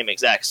that same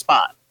exact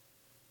spot.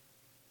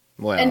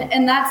 Wow.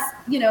 And that's,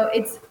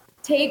 it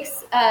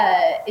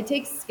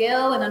takes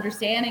skill and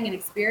understanding and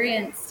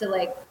experience to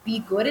like be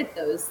good at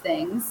those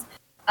things.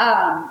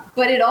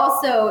 But it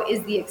also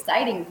is the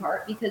exciting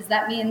part because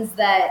that means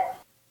that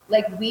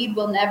like weed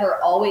will never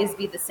always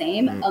be the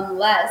same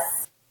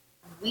unless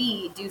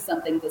we do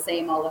something the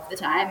same all of the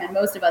time. And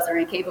most of us are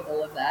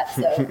incapable of that.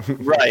 So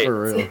right.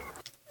 For real.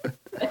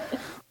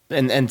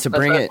 and to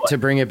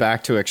bring it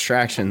back to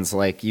extractions,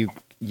 like you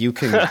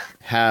can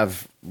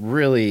have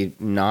really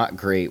not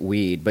great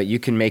weed, but you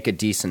can make a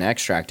decent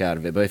extract out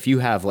of it. But if you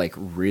have like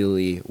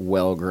really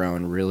well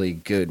grown, really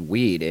good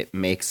weed, it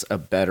makes a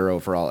better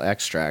overall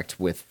extract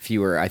with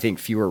fewer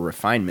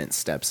refinement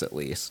steps at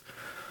least.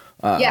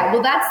 Yeah,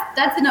 well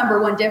that's the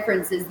number one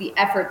difference is the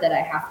effort that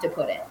I have to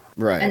put in.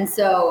 Right. And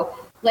so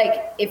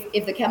like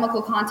if the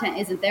chemical content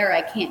isn't there,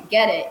 I can't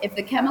get it. If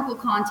the chemical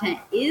content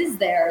is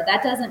there,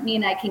 that doesn't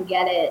mean I can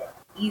get it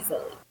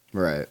easily.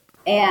 Right.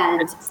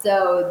 And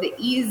so the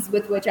ease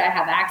with which I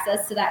have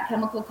access to that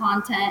chemical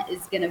content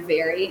is going to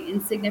vary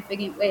in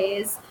significant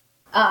ways.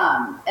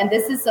 And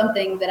this is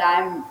something that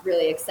I'm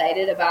really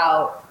excited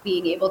about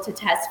being able to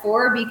test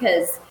for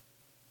because,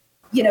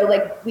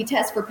 like we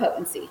test for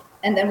potency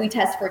and then we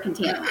test for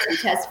contaminants, we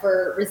test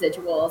for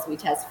residuals, we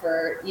test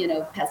for,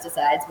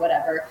 pesticides,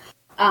 whatever.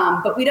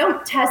 But we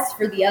don't test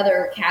for the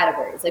other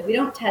categories. Like we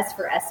don't test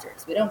for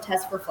esters. We don't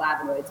test for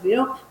flavonoids.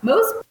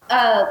 Most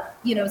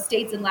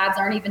states and labs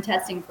aren't even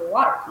testing for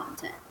water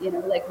content.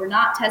 Like we're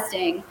not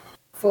testing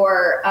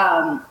for,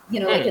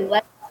 like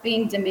unless it's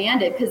being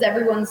demanded because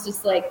everyone's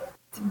just like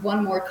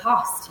one more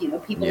cost.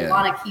 People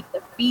want to keep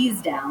the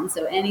fees down.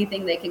 So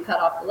anything they can cut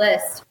off the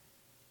list,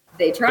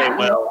 they try.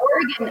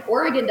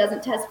 Oregon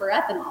doesn't test for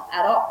ethanol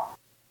at all.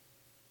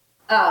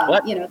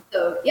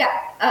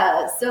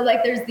 So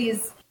like there's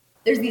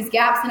these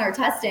gaps in our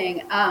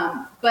testing,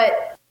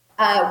 but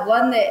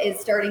one that is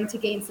starting to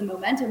gain some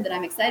momentum that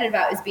I'm excited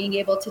about is being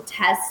able to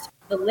test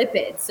the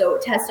lipids, so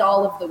test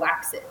all of the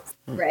waxes,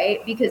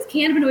 right? Because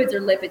cannabinoids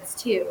are lipids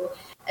too,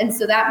 and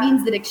so that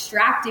means that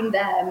extracting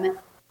them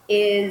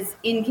is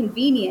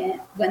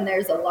inconvenient when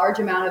there's a large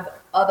amount of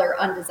other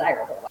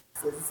undesirable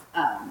waxes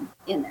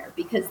in there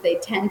because they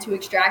tend to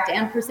extract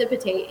and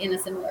precipitate in a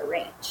similar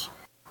range.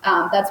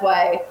 That's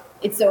why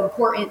it's so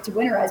important to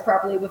winterize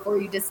properly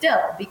before you distill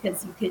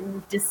because you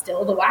can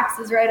distill the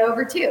waxes right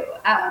over too.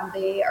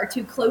 They are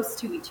too close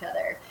to each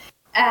other.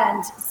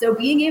 And so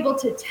being able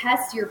to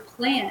test your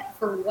plant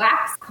for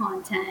wax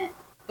content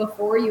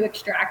before you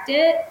extract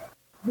it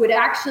would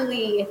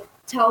actually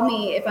tell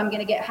me if I'm going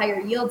to get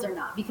higher yields or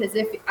not. Because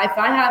if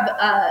I have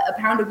a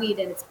pound of weed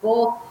and it's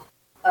both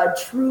a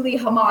truly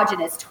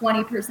homogeneous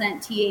 20%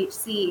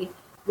 THC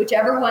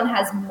whichever one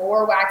has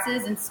more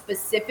waxes, and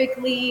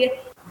specifically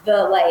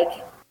the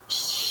like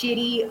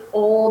shitty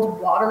old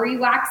watery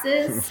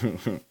waxes,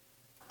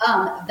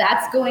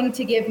 that's going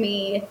to give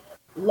me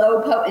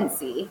low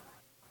potency,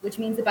 which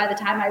means that by the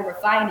time I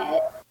refine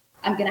it,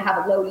 I'm going to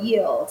have a low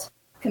yield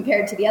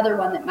compared to the other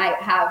one that might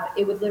have,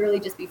 it would literally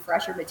just be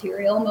fresher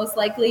material most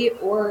likely,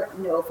 or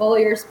no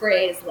foliar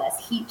sprays,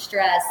 less heat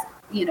stress,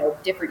 you know,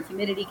 different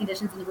humidity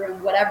conditions in the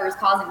room, whatever is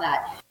causing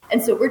that.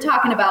 And so we're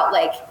talking about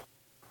like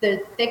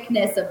the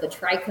thickness of the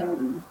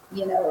trichome,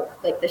 you know,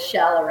 like the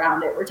shell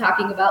around it. We're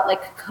talking about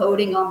like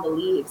coating on the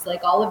leaves,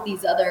 like all of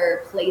these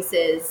other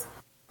places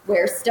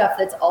where stuff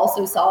that's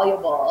also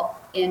soluble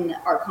in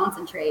our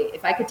concentrate.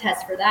 If I could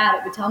test for that,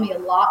 it would tell me a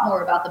lot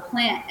more about the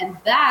plant. And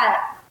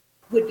that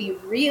would be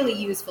really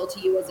useful to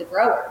you as a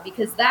grower,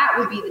 because that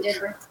would be the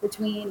difference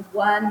between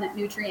one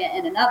nutrient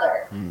and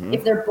another. Mm-hmm.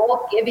 If they're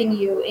both giving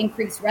you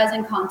increased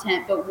resin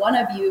content, but one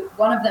of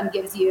them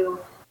gives you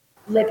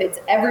lipids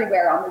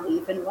everywhere on the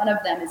leaf and one of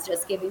them is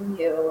just giving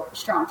you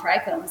strong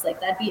trichomes,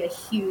 like that'd be a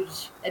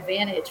huge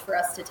advantage for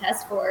us to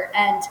test for.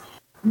 And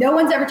no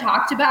one's ever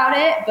talked about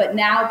it, but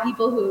now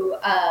people who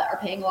are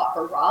paying a lot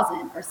for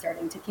rosin are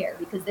starting to care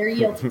because their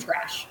yields are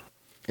trash.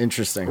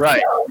 Interesting.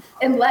 Right. So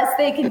unless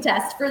they can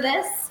test for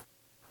this,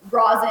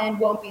 rosin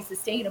won't be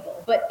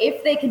sustainable. But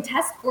if they can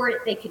test for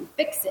it, they can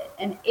fix it.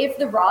 And if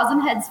the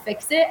rosin heads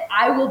fix it,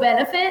 I will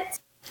benefit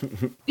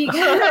because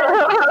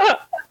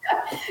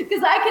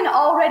I can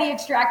already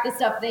extract the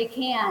stuff they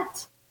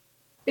can't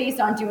based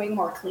on doing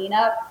more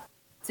cleanup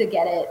to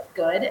get it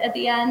good at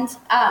the end.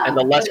 And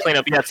the less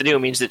cleanup you have to do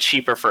means it's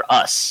cheaper for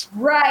us.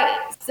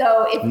 Right.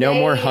 So if no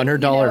more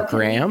 $100 can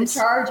grams lead the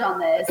charge on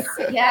this,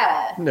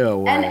 yeah. No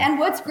way. And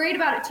what's great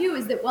about it too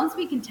is that once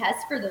we can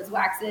test for those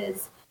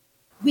waxes,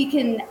 we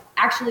can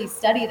actually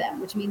study them,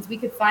 which means we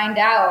could find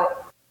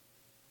out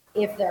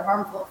if they're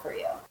harmful for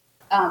you.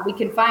 We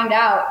can find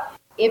out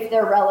if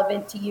they're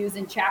relevant to use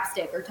in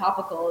chapstick or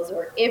topicals,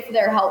 or if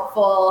they're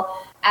helpful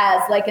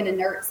as like an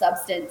inert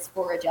substance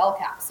for a gel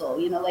capsule.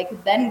 You know,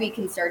 like then we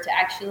can start to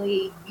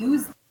actually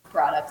use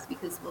products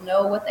because we'll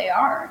know what they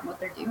are and what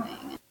they're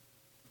doing.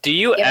 Do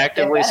you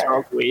actively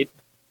smoke weed?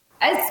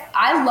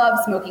 I love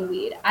smoking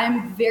weed.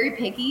 I'm very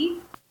picky.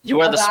 You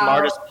are the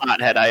smartest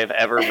pothead I have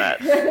ever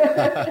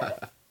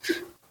met.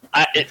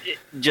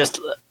 I've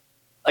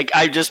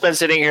just been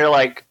sitting here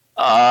like,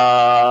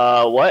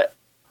 what?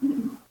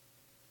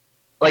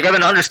 Like, I've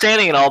been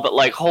understanding it all, but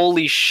like,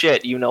 holy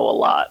shit, you know a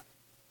lot.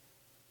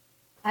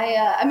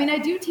 I mean, I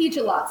do teach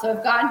a lot, so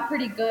I've gotten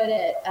pretty good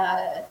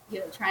at,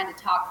 trying to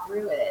talk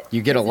through it.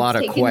 You get a lot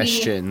of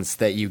questions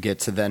that you get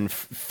to then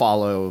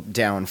follow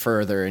down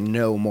further and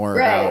know more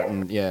about.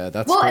 And yeah,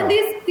 that's cool. And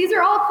these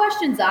are all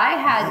questions I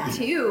had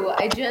too.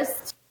 I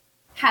just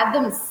had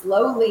them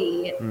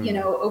slowly,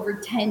 over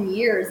 10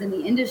 years in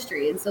the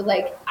industry. And so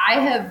like, I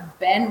have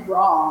been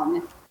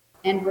wrong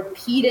and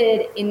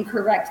repeated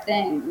incorrect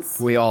things.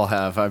 We all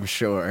have, I'm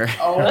sure.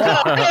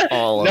 Oh,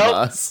 all of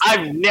us.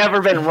 I've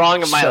never been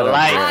wrong in my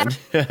life.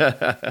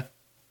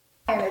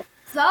 It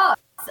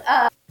sucks.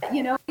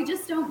 We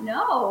just don't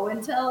know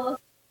until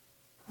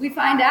we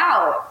find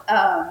out.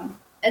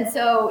 And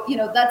so,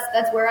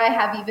 that's where I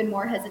have even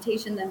more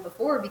hesitation than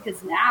before,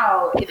 because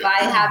now if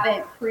I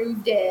haven't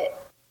proved it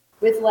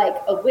with like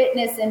a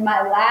witness in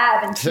my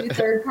lab and 2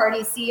 third-party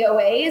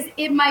COAs,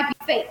 it might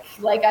be fake.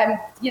 Like I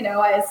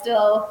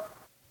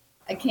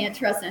can't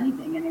trust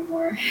anything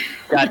anymore.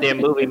 Goddamn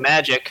movie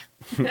magic.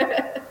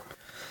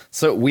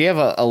 So we have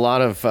a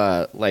lot of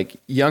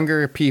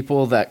younger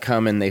people that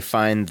come and they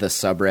find the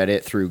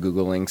subreddit through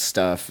Googling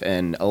stuff,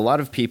 and a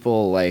lot of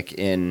people like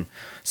in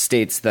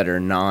states that are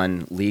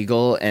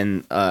non-legal.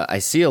 And I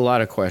see a lot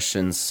of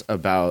questions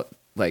about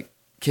like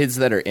kids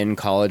that are in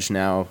college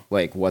now,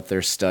 like what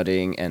they're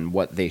studying and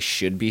what they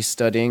should be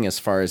studying as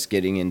far as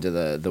getting into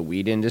the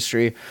weed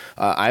industry.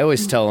 I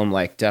always tell them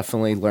like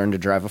definitely learn to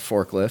drive a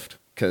forklift,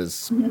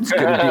 because it's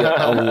going to be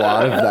a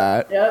lot of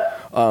that.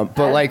 Yep.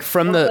 But like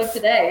from the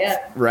today, yeah.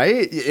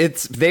 Right,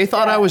 they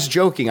thought I was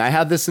joking. I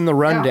had this in the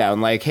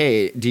rundown. Like,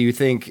 hey, do you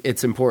think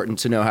it's important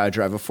to know how to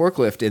drive a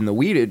forklift in the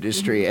weed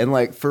industry? And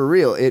like for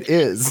real, it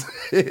is.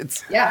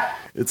 It's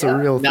a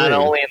real thing. Not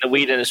only in the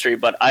weed industry,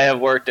 but I have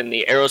worked in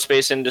the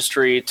aerospace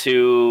industry,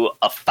 to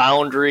a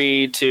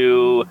foundry,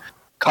 to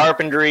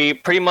carpentry.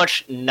 Pretty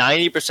much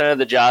 90% of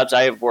the jobs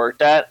I have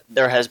worked at,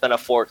 there has been a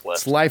forklift.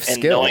 It's life and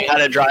skill. Knowing how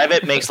to drive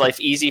it makes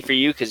life easy for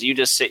you, because you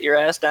just sit your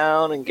ass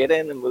down and get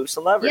in and move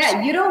some levers.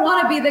 Yeah, you don't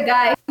want to be the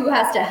guy who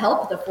has to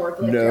help the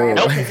forklift driver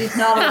because he's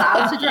not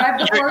allowed to drive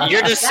the forklift.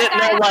 You're just sitting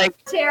there like,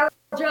 terrible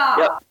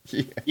job.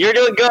 Yep. You're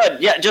doing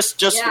good. Yeah,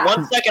 just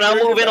 1 second. I'll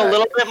move in a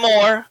little bit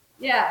more.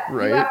 Yeah,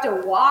 right. You have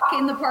to walk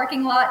in the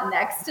parking lot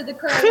next to the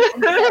curb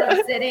instead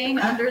of sitting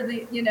under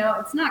the,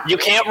 it's not good. You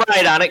can't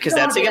ride on it because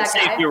that's against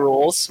safety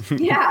rules.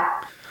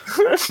 Yeah.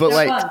 But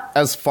like,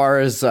 as far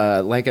as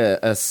like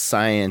a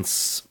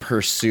science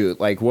pursuit,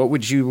 like what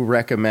would you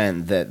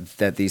recommend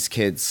that these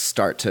kids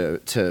start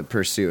to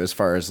pursue as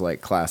far as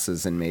like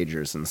classes and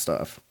majors and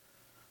stuff?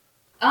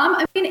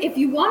 I mean, if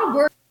you want to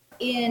work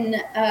in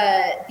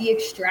the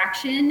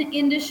extraction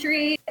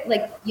industry,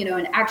 like,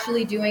 and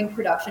actually doing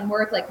production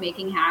work, like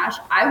making hash,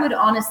 I would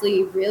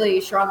honestly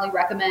really strongly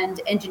recommend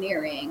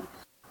engineering,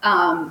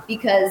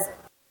 because,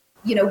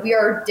 we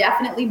are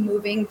definitely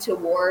moving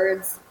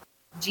towards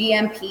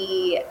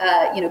GMP,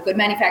 good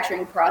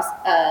manufacturing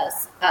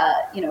process,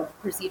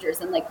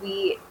 procedures. And like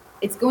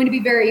it's going to be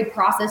very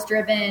process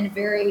driven,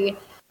 very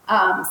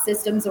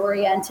systems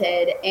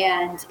oriented,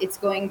 and it's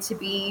going to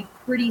be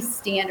pretty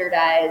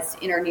standardized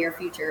in our near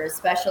future,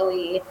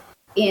 especially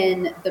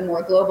in the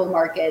more global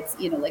markets,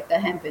 like the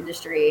hemp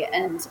industry.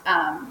 And,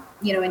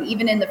 and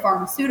even in the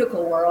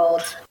pharmaceutical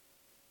world,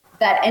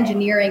 that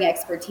engineering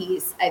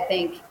expertise, I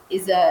think,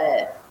 is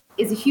a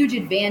huge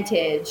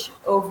advantage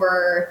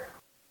over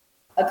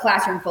a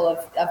classroom full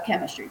of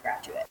chemistry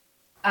graduates.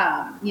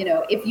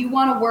 If you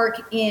want to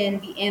work in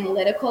the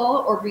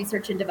analytical or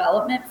research and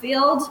development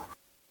field,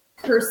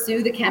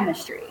 pursue the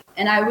chemistry.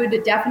 And I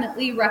would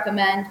definitely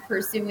recommend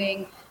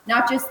pursuing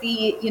not just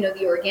the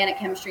organic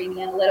chemistry and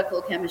the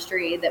analytical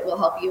chemistry that will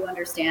help you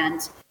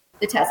understand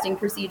the testing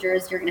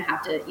procedures. You're going to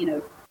have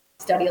to,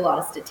 study a lot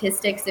of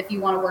statistics if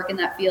you want to work in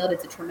that field.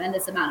 It's a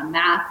tremendous amount of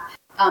math.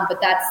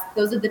 But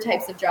those are the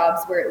types of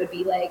jobs where it would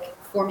be like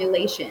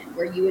formulation,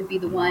 where you would be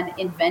the one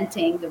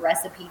inventing the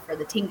recipe for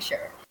the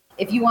tincture.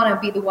 If you want to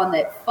be the one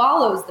that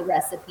follows the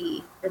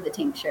recipe for the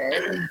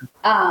tincture,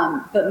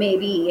 but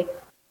maybe,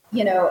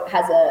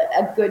 has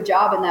a good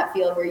job in that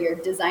field where you're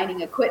designing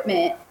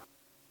equipment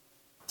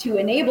to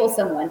enable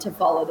someone to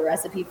follow the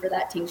recipe for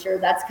that tincture,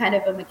 that's kind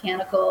of a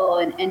mechanical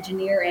and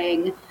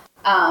engineering,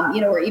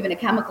 or even a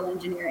chemical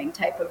engineering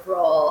type of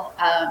role.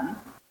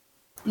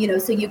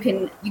 So you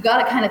got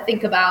to kind of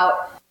think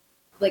about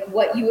like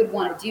what you would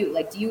want to do.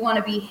 Like, do you want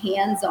to be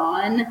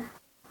hands-on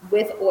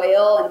with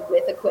oil and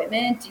with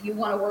equipment? Do you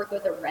want to work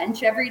with a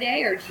wrench every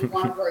day, or do you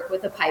want to work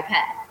with a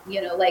pipette?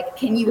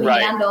 Can you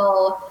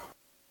handle,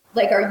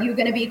 like, are you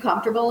going to be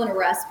comfortable in a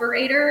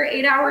respirator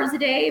 8 hours a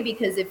day?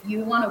 Because if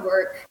you want to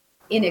work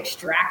in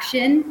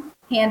extraction,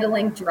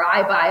 handling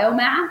dry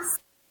biomass,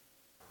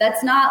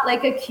 that's not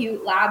like a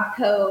cute lab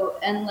coat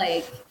and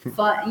like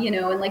fun,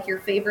 and like your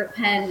favorite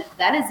pen.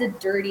 That is a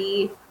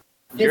dirty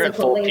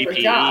physical labor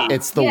job.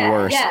 It's the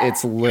worst. Yeah.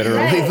 It's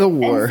literally the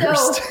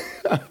worst.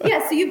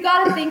 So you've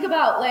got to think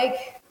about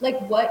like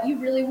what you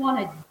really want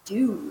to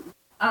do,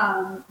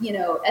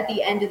 at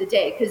the end of the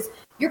day, because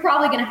you're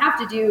probably going to have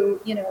to do,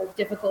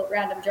 difficult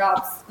random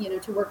jobs,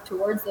 to work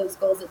towards those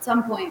goals at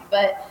some point.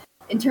 But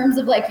in terms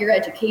of like your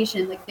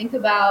education, like think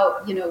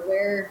about,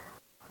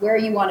 where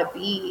you want to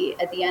be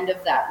at the end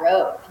of that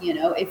road.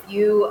 If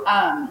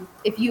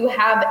you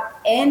have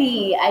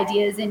any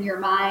ideas in your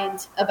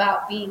mind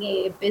about being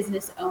a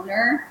business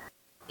owner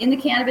in the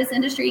cannabis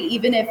industry,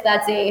 even if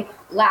that's a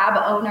lab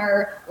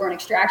owner or an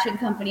extraction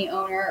company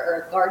owner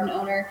or a garden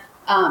owner,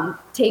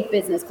 take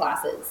business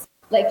classes,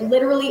 like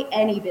literally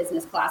any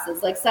business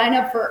classes. Like sign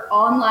up for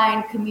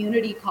online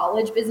community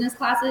college business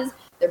classes.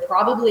 They're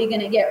probably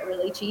going to get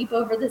really cheap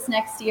over this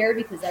next year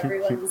because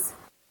everyone's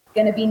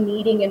going to be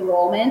needing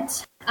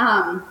enrollment.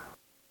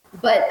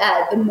 But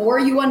the more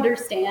you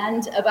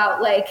understand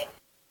about like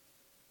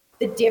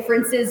the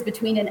differences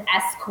between an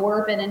S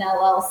Corp and an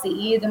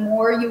LLC, the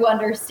more you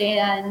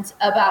understand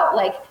about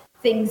like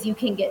things you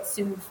can get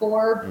sued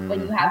for when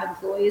you have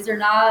employees or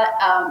not,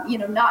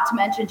 not to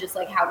mention just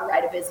like how to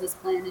write a business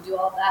plan and do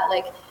all of that,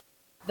 like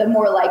the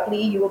more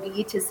likely you will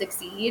be to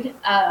succeed.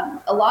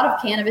 A lot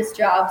of cannabis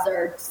jobs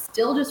are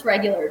still just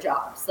regular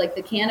jobs. Like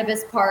the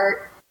cannabis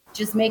part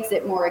just makes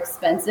it more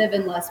expensive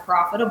and less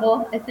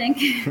profitable, I think.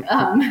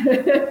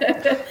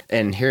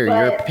 And here,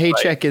 your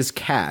paycheck is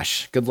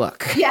cash. Good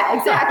luck. Yeah,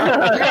 exactly.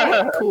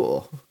 Right?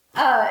 Cool.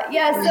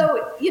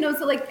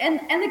 So like, and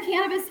the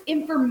cannabis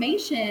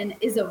information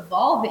is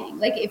evolving.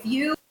 Like if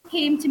you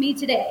came to me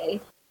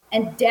today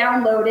and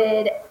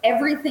downloaded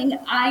everything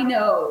I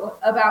know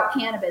about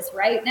cannabis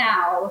right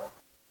now,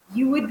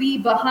 you would be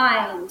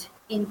behind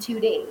in 2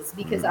 days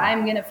because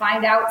I'm going to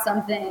find out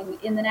something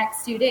in the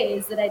next 2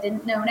 days that I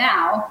didn't know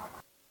now.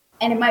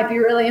 And it might be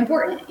really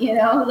important,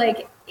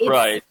 like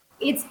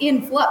it's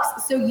in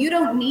flux. So you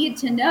don't need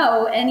to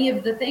know any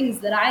of the things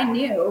that I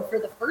knew for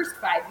the first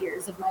 5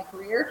 years of my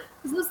career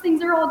because those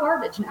things are all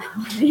garbage now,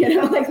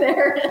 like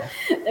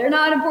they're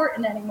not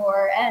important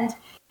anymore. And,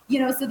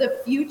 so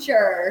the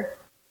future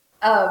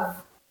of,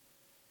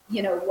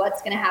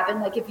 what's going to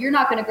happen, like if you're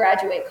not going to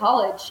graduate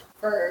college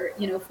for,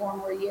 4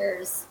 more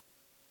years,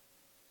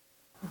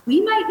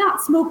 we might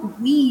not smoke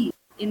weed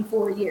in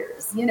 4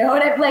 years, and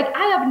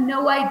I have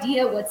no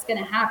idea what's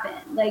going to happen.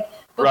 Like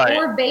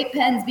before vape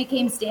pens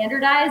became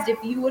standardized,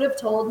 if you would have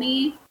told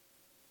me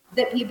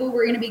that people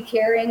were going to be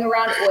carrying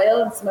around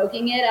oil and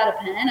smoking it out of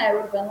pen, I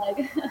would have been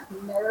like,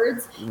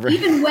 nerds. Right.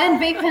 Even when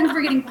vape pens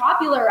were getting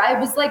popular, I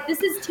was like,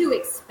 this is too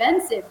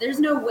expensive.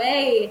 There's no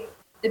way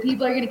that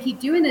people are going to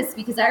keep doing this,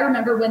 because I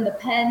remember when the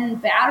pen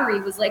battery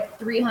was like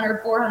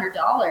 $300,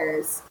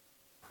 $400.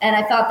 And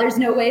I thought, there's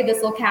no way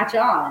this will catch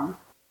on.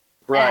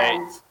 Right.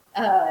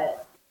 And,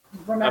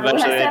 remember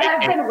when I said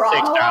I've been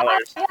wrong a lot?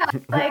 Yeah,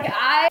 like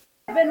I've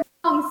been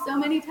wrong so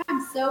many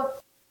times. So,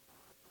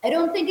 I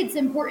don't think it's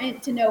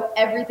important to know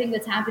everything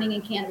that's happening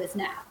in cannabis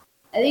now.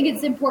 I think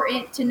it's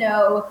important to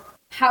know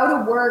how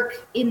to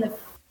work in the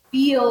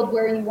field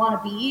where you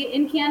want to be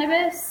in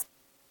cannabis,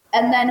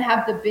 and then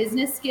have the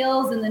business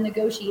skills and the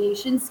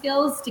negotiation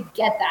skills to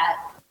get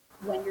that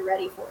when you're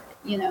ready for it,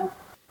 you know?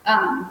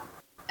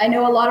 I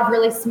know a lot of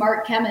really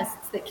smart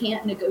chemists that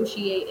can't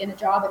negotiate in a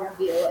job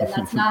interview, and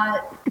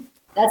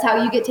that's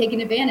how you get taken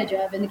advantage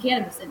of in the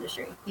cannabis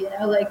industry, you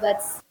know, like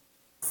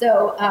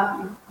so,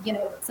 you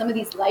know, some of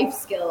these life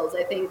skills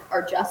I think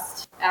are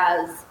just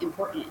as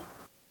important.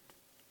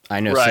 I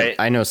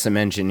know some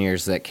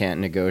engineers that can't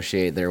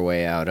negotiate their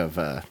way out of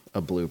a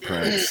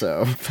blueprint.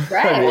 So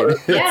right,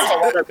 yeah,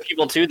 a lot of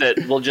people too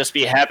that will just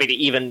be happy to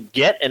even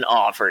get an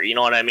offer. You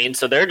know what I mean?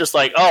 So they're just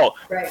like, oh,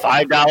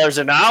 $5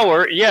 an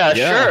hour, yeah,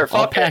 sure.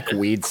 I'll pack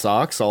weed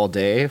socks all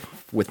day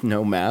with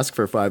no mask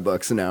for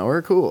 $5 an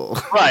hour. Cool.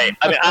 Right.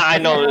 I mean, I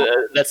know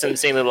that's an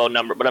insanely low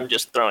number, but I'm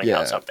just throwing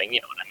out something.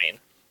 You know what I mean?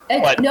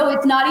 No,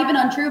 it's not even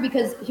untrue,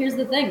 because here's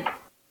the thing.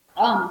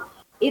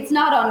 It's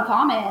not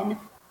uncommon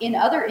in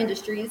other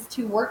industries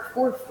to work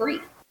for free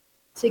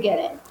to get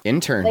in.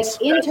 Interns. Like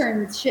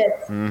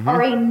internships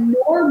are a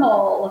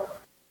normal,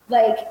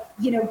 like,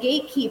 you know,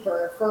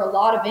 gatekeeper for a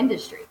lot of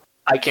industry.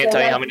 I can't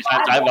tell you how many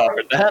times I've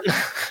offered that.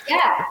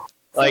 Yeah.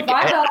 So like,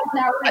 $5 an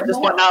hour I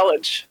just want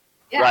knowledge.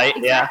 Yeah, right?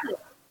 Exactly. Yeah.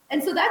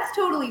 And so that's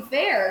totally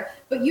fair,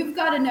 but you've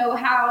got to know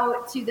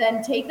how to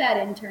then take that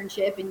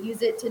internship and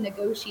use it to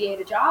negotiate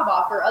a job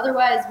offer.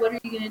 Otherwise, what are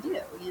you going to do?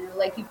 You know,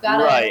 like, you've got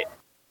to,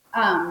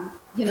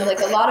 you know,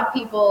 like, a lot of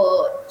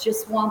people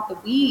just want the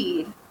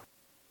weed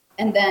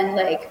and then,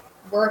 like,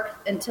 work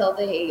until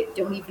they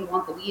don't even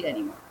want the weed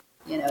anymore.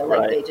 You know,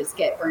 like, they just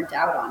get burnt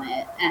out on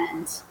it.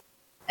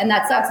 And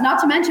that sucks. Not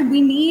to mention,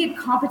 we need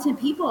competent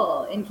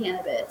people in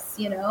cannabis,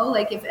 you know?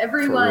 Like, if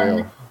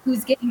everyone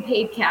who's getting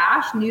paid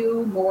cash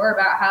knew more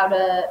about how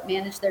to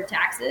manage their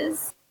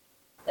taxes,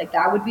 like,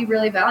 that would be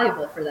really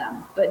valuable for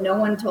them. But no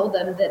one told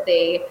them that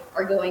they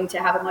are going to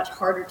have a much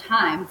harder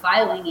time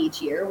filing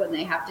each year when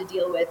they have to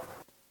deal with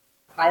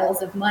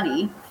piles of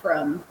money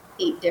from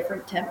 8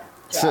 different temp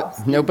jobs.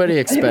 So nobody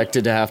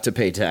expected to have to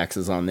pay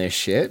taxes on this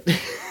shit.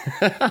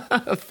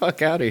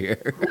 Fuck out of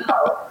here.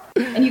 No.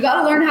 And you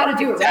got to learn how to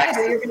do it right,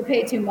 or you're going to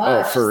pay too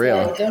much. Oh, for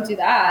real. So don't do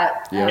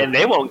that. Yeah. And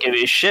they won't give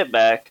you shit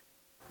back.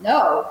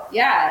 No.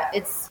 Yeah.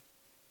 It's,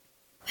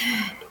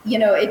 you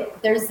know,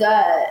 there's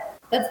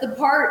that's the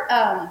part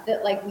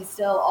that, like, we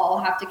still all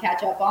have to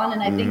catch up on.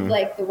 And I think,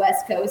 like, the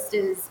West Coast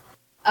is,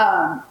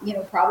 you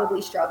know,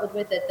 probably struggled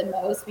with it the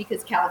most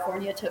because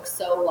California took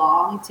so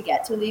long to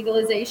get to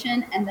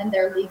legalization, and then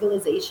their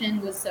legalization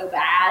was so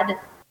bad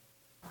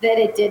that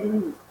it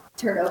didn't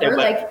turn over. It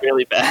went like,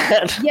 really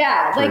bad.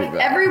 Yeah, like, bad.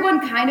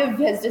 everyone kind of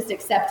has just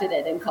accepted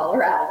it in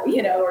Colorado.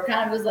 You know, we're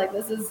kind of just like,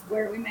 this is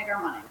where we make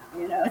our money now.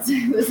 You know,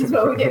 this is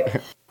what we do.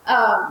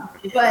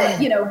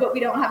 But, you know, but we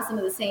don't have some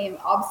of the same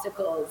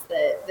obstacles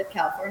that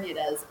California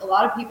does. A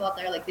lot of people out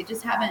there, like, they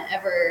just haven't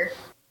ever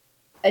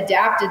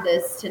adapted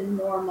this to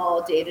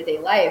normal day-to-day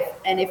life.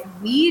 And if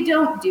we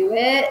don't do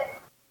it,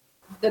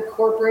 the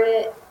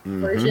corporate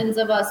versions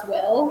of us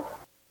will,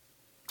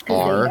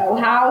 because they know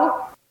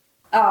how.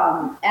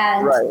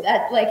 And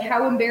that, like,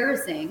 how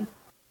embarrassing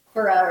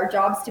for our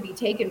jobs to be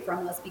taken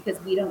from us because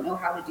we don't know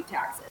how to do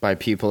taxes. By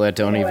people that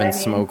don't even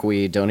smoke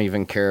weed, don't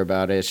even care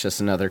about it. It's just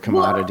another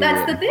commodity. Well,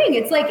 that's the thing.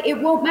 It's like, it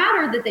won't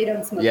matter that they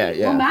don't smoke weed.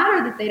 It won't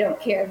matter that they don't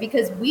care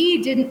because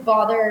we didn't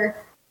bother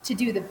to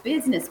do the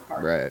business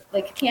part. Right.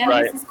 Like,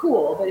 cannabis is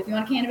cool, but if you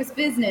want a cannabis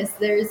business,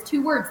 there's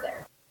 2 words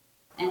there.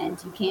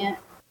 And you can't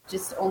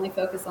just only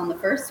focus on the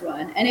first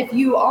one. And if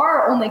you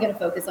are only going to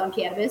focus on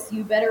cannabis,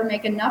 you better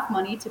make enough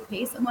money to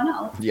pay someone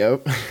else.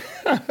 Yep.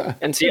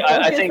 And see,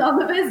 I think on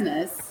the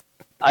business.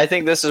 I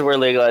think this is where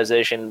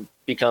legalization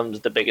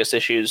becomes the biggest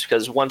issues,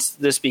 because once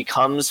this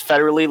becomes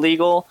federally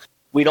legal,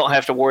 we don't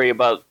have to worry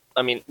about,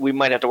 I mean, we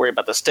might have to worry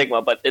about the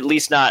stigma, but at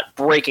least not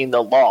breaking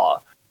the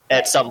law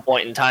at some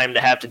point in time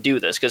to have to do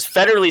this. Because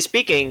federally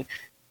speaking,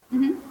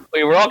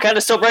 we were all kind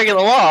of still breaking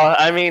the law.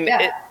 I mean,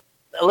 a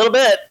little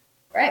bit.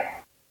 Right.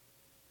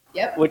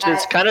 Yep. Which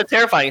is kind of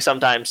terrifying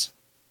sometimes.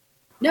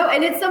 No,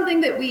 and it's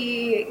something that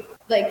we,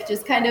 like,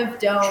 just kind of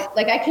don't,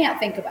 like, I can't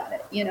think about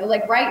it. You know,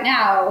 like, right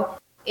now,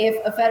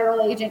 if a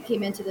federal agent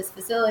came into this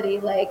facility,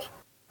 like,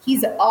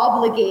 he's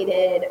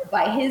obligated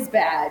by his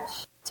badge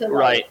to,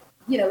 like,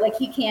 you know, like,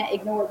 he can't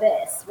ignore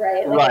this,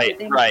 right?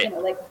 Like, right. You know,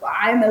 like, well,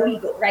 I'm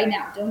illegal right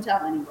now. Don't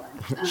tell anyone.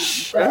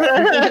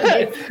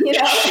 You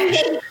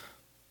know?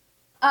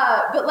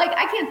 But, like,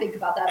 I can't think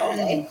about that all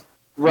day.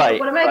 Right.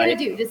 What am I going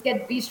to do? Just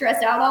be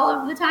stressed out all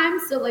of the time?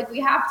 So, like, we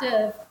have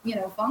to, you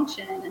know,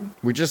 function. And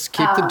we just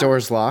keep the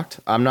doors locked.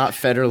 I'm not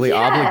federally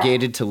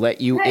obligated to let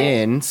you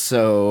in.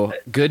 So,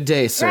 good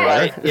day, sir.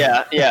 Right.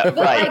 Yeah. But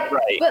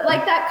But,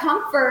 like, that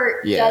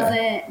comfort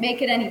doesn't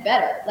make it any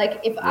better.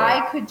 Like, if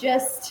I could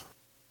just,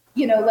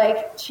 you know,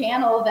 like,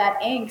 channel that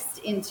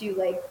angst into,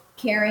 like,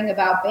 caring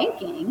about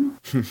banking,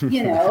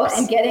 you know,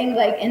 and getting,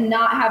 like, and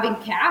not having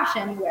cash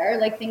anywhere,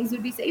 like, things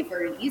would be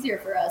safer and easier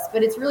for us.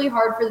 But it's really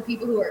hard for the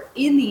people who are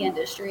in the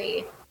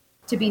industry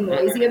to be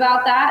noisy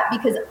about that,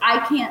 because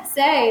I can't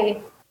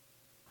say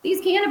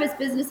these cannabis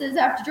businesses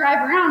have to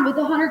drive around with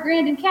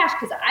 $100,000 in cash,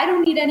 because I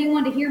don't need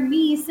anyone to hear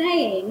me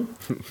saying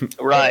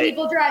Right.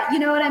 people drive. You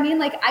know what I mean?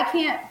 Like, I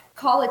can't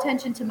call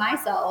attention to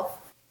myself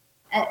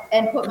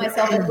and put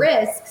myself at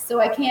risk,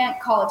 so I can't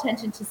call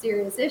attention to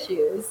serious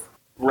issues.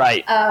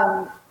 Right.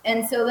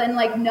 And so then,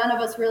 like, none of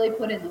us really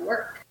put in the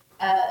work.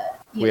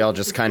 We all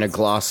just kind of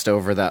glossed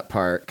over that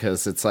part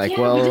because it's like, we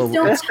just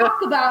don't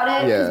talk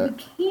about it Yeah.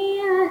 because we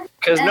can't.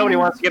 Because nobody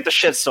And- wants to get the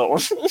shit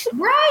stolen.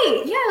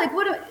 Right. Yeah. Like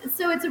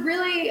so it's a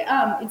really,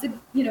 it's a,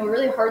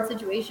 really hard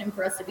situation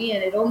for us to be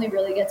in. It only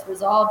really gets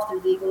resolved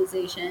through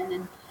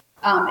legalization.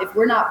 And if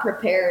we're not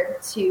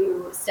prepared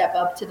to step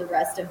up to the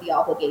rest of the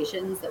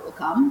obligations that will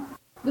come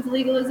with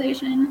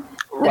legalization,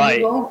 then Right.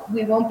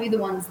 we won't be the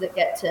ones that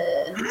get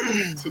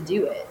to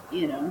do it,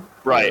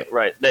 Right.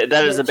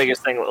 That is the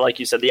biggest thing. Like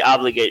you said, the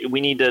obligate.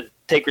 We need to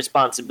take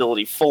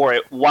responsibility for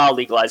it while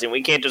legalizing.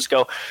 We can't just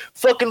go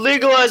fucking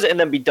legalize it and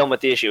then be done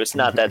with the issue. It's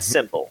not that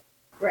simple.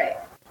 Right.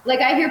 Like,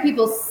 I hear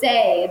people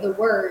say the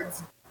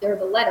words, or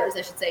the letters,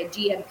 I should say,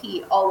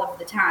 GMP all of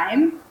the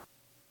time.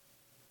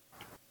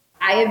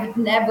 I have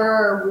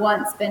never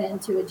once been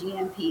into a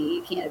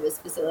GMP cannabis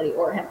facility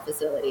or hemp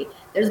facility.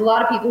 There's a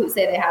lot of people who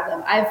say they have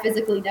them. I've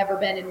physically never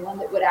been in one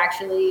that would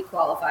actually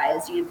qualify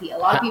as GMP. A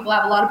lot of people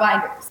have a lot of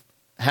binders.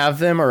 Have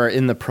them or are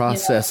in the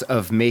process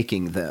of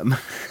making them.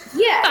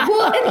 Yeah,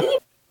 well, and even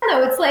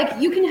though it's like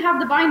you can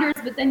have the binders,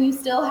 but then you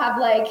still have,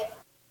 like,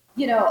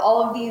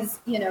 all of these,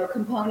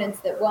 components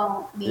that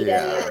won't meet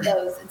any of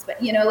those.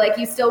 Like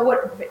you're still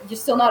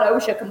not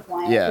OSHA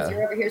compliant because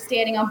you're over here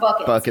standing on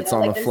buckets. Buckets on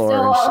like, the there's floor.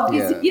 Still all of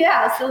these,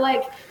 so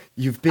like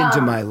You've been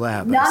to my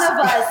lab. none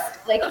of us,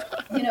 like,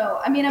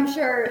 I mean, I'm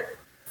sure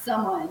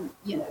someone,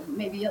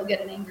 maybe you'll get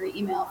an angry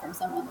email from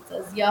someone that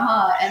says,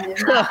 yeah, and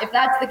if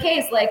that's the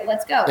case, like,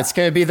 let's go. It's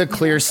going to be the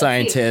clear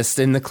scientist,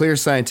 and the clear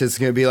scientist is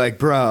going to be like,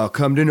 bro,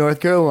 come to North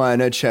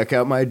Carolina, check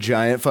out my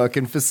giant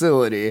fucking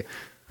facility.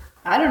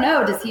 I don't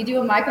know. Does he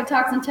do a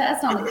mycotoxin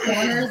test on the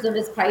corners of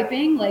his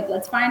piping? Like,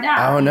 let's find out.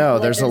 I don't know.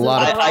 Like, There's a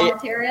lot of raw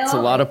material. It's a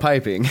lot of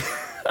piping.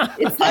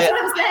 That's what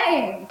I'm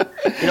saying.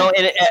 And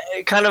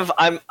it kind of,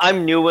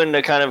 I'm new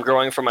into kind of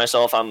growing for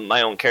myself. I'm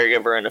my own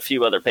caregiver and a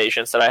few other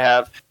patients that I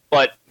have.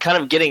 But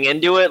kind of getting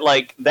into it,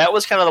 like, that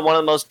was kind of one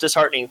of the most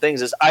disheartening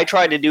things. Is I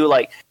tried to do,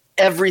 like,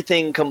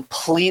 everything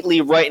completely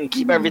right and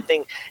keep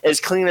everything as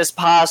clean as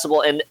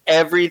possible, and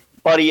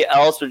everybody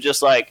else was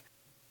just like,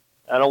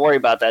 I don't worry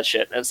about that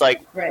shit. And it's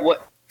like,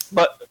 what?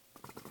 But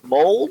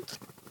mold,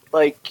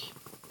 like,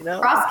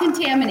 cross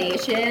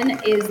contamination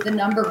is the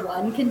number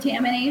one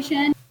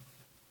contamination,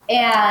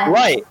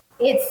 and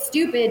it's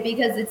stupid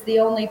because it's the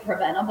only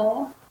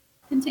preventable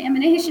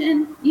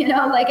contamination.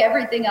 Like,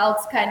 everything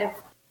else kind of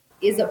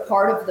is a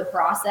part of the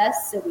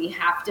process, so we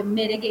have to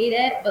mitigate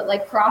it. But,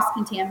 like, cross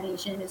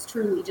contamination is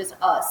truly just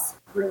us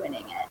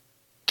ruining it.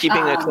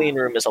 Keeping a clean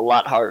room is a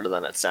lot harder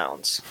than it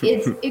sounds.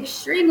 It's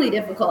extremely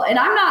difficult. And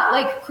I'm not,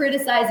 like,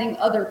 criticizing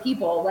other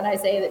people when I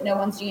say that no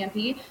one's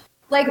GMP.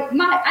 Like,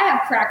 I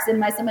have cracks in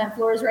my cement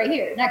floors right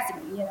here next to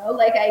me,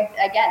 Like, I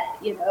get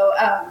it,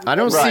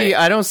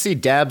 I don't see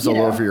dabs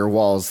all over your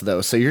walls,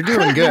 though, so you're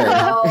doing good.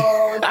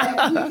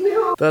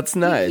 That's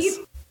nice.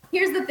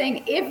 Here's the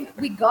thing. If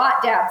we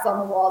got dabs on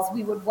the walls,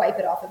 we would wipe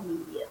it off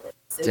immediately.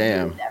 So Damn.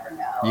 You would never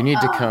know. You need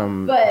to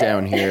come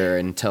down here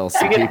and tell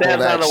some If you people get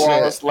dabs that on the shit.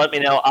 walls, let me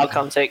know. I'll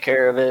come take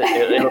care of it.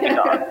 It'll be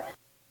gone.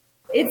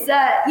 It's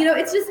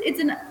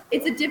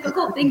it's a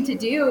difficult thing to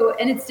do,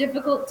 and it's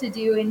difficult to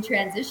do in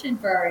transition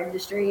for our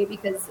industry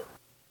because,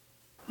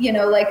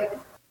 like,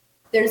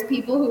 there's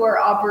people who are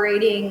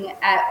operating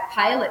at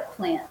pilot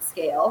plant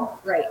scale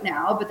right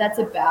now, but that's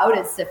about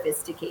as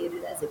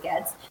sophisticated as it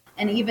gets.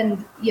 And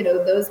even,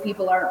 those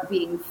people aren't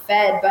being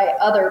fed by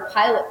other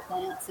pilot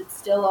plants. It's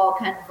still all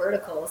kind of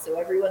vertical. So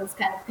everyone's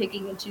kind of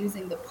picking and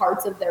choosing the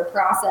parts of their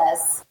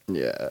process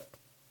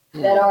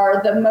that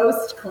are the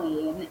most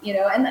clean,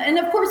 and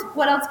of course,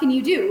 what else can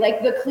you do?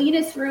 Like, the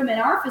cleanest room in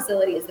our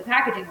facility is the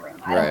packaging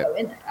room. I don't go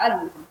in there. I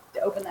don't even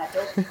open that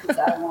door because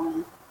I don't want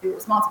to be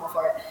responsible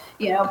for it,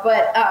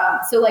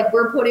 but so, like,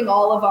 we're putting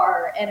all of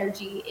our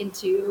energy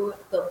into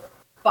the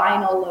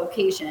final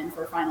location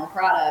for final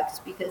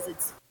product because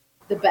it's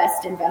the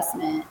best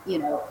investment,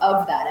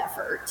 of that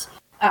effort.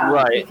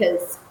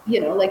 Because,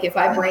 like, if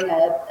I bring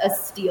a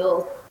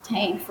steel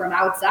tank from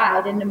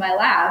outside into my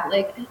lab,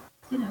 like,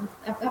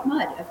 I've got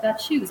mud, I've got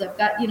shoes, I've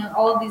got,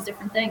 all of these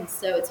different things.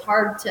 So it's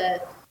hard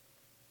to,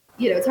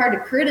 it's hard to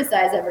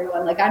criticize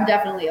everyone. Like, I'm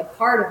definitely a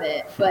part of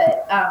it,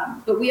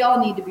 but we all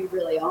need to be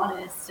really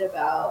honest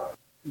about.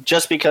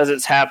 Just because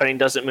it's happening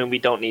doesn't mean we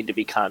don't need to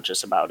be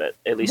conscious about it,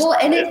 at least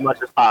as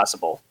much as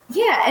possible.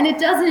 Yeah, and it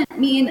doesn't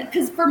mean,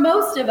 because for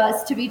most of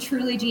us to be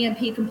truly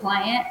GMP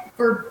compliant,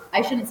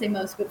 I shouldn't say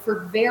most, but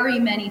for very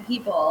many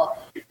people,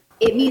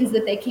 it means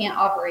that they can't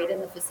operate in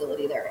the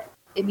facility they're in.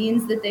 It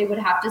means that they would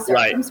have to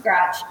start from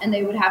scratch, and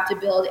they would have to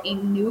build a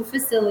new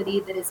facility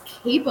that is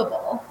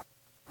capable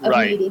of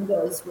meeting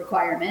those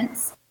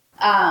requirements.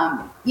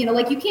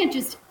 Like you can't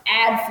just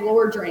add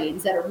floor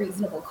drains at a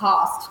reasonable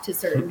cost to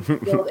certain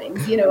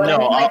buildings. You know what I No,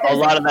 mean? Like a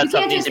lot of that you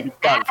stuff can't needs just to be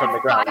done add from the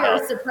ground fire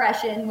up.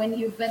 suppression when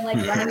you've been like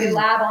running your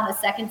lab on a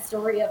second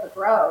story of a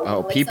grow.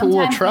 Oh, Like, people will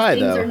sometimes try,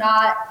 these things though. are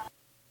not,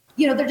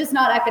 they're just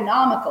not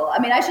economical. I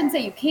mean, I shouldn't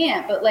say you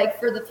can't, but like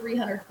for the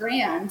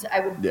 $300,000, I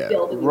would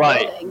build a new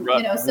building.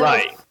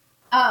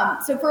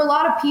 So for a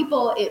lot of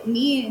people, it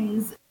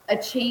means a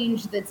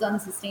change that's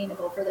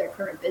unsustainable for their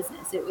current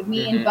business. It would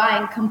mean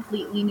buying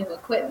completely new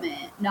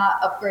equipment,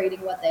 not upgrading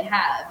what they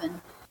have.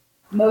 And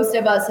most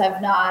of us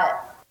have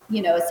not,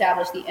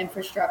 established the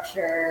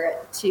infrastructure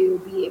to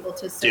be able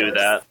to Do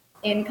that.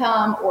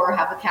 income or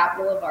have a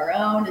capital of our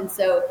own. And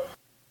so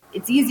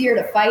it's easier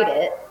to fight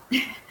it,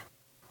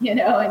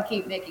 and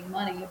keep making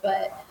money.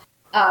 But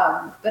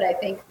I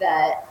think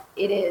that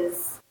it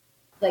is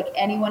like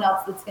anyone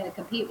else that's going to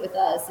compete with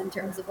us in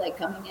terms of like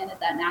coming in at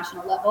that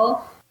national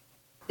level,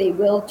 they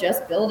will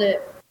just build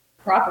it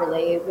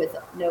properly with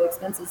no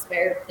expenses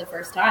spared the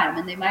first time.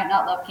 And they might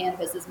not love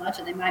cannabis as much,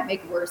 and they might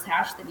make worse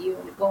hash than you,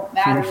 and it won't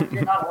matter if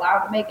you're not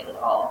allowed to make it at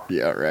all.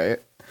 Yeah, right.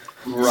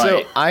 Right.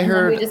 So I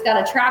heard we just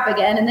got to trap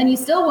again, and then you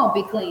still won't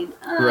be clean.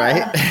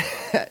 right.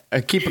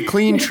 Keep a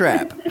clean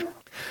trap.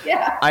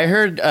 Yeah. I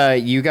heard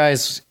you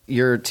guys,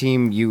 your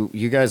team,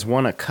 you guys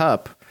won a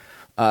cup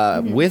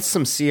with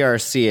some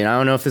CRC, and I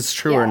don't know if it's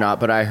true or not,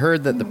 but I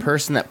heard that the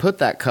person that put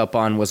that cup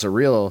on was a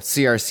real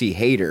CRC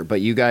hater,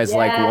 but you guys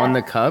like won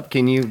the cup.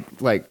 Can you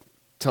like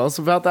tell us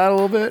about that a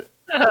little bit?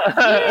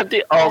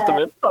 The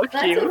ultimate fuck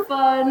That's you.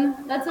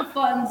 That's a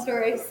fun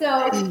story.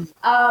 So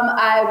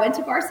I went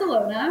to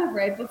Barcelona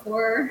right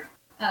before,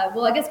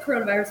 I guess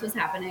coronavirus was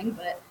happening,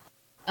 but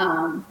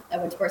I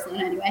went to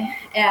Barcelona anyway.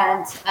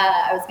 And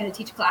I was going to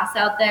teach a class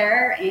out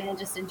there and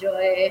just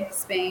enjoy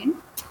Spain.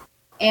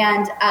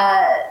 And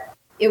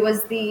it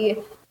was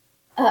the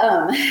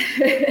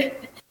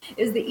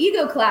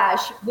Ego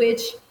Clash,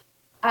 which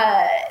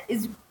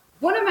is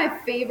one of my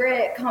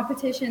favorite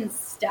competition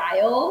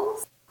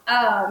styles.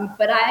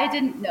 But I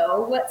didn't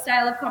know what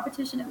style of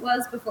competition it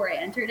was before I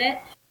entered it.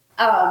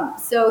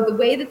 So the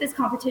way that this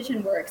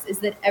competition works is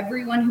that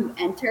everyone who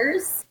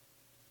enters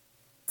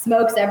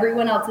smokes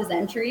everyone else's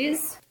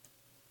entries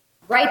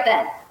right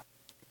then,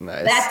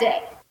 that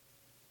day.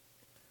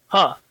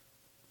 Huh.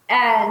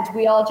 And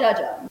we all judge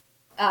them.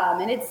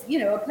 And it's,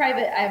 a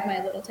private, I have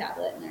my little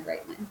tablet and I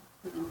write my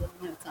little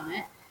notes on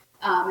it.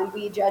 And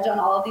we judge on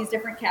all of these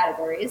different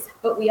categories,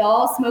 but we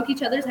all smoke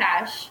each other's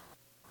hash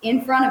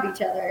in front of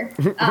each other.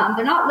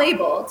 They're not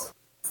labeled,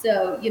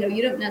 so you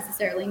don't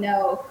necessarily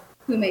know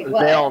who made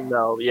what. They all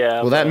know,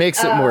 yeah. Well, that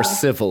makes it more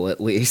civil,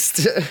 at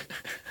least.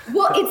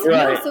 Well, it's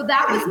right. so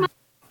that was my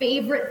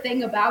favorite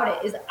thing about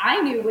it is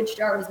I knew which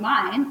jar was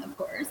mine. Of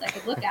course, I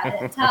could look at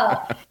it and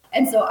tell,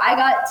 and so I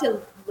got to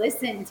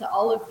listen to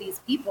all of these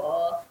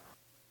people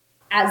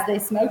as they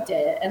smoked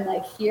it and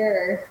like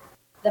hear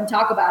them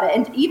talk about it,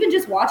 and even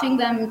just watching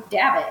them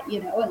dab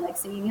it, and like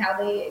seeing how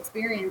they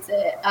experience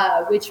it,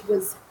 which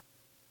was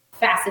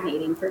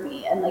fascinating for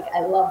me, and like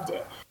I loved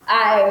it.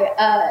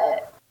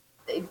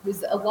 It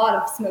was a lot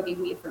of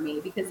smoking weed for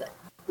me because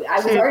I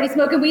was already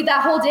smoking weed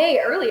that whole day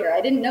earlier. I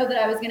didn't know that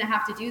I was going to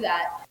have to do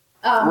that.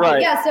 Right.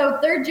 But yeah, so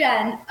Third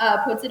Gen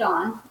puts it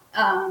on.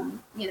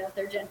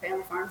 Third Gen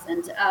Family Farms,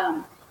 and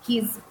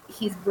he's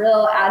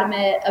real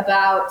adamant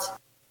about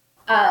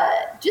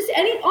just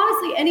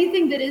honestly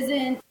anything that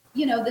isn't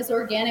this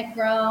organic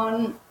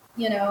grown,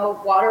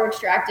 water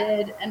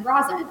extracted and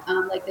rosin.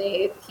 Like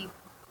they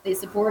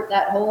support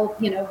that whole,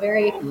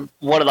 very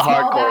one of the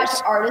small hardcores.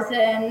 batch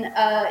artisan,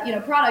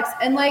 products,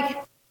 and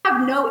like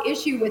have no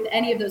issue with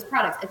any of those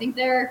products. I think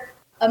they're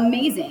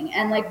amazing,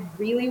 and like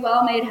really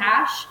well made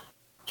hash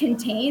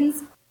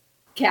contains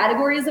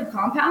categories of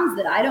compounds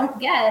that I don't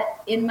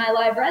get in my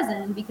live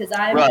resin because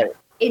I'm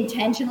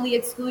intentionally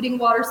excluding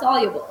water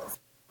solubles.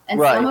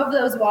 And some of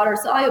those water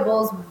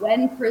solubles,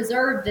 when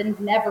preserved and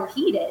never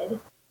heated,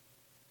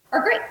 are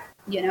great.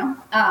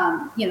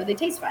 They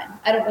taste fine.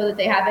 I don't know that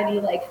they have any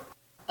like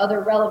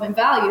other relevant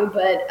value,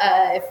 but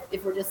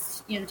if we're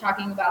just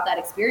talking about that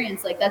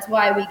experience, like that's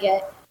why we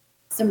get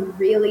some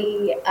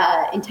really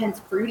intense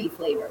fruity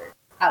flavor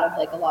out of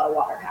like a lot of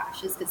water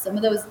hash, is because some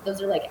of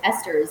those are like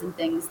esters and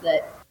things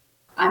that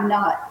I'm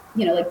not,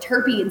 like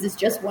terpenes is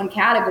just one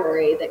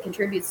category that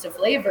contributes to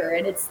flavor,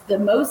 and it's the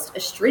most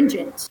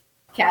astringent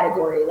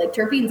category. Like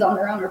terpenes on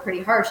their own are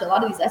pretty harsh. A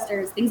lot of these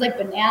esters, things like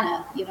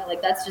banana,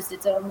 like that's just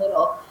its own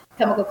little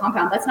chemical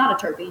compound. That's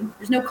not a terpene.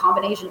 There's no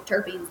combination of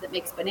terpenes that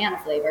makes banana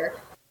flavor.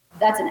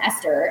 That's an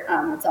ester.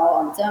 It's all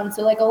on its own.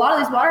 So like a lot of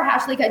these water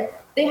hash, like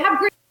they have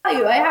great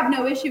value. I have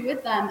no issue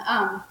with them.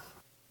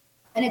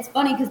 And it's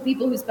funny because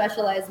people who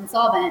specialize in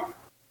solvent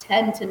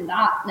tend to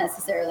not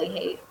necessarily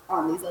hate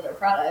on these other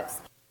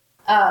products.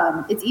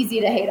 It's easy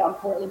to hate on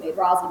poorly made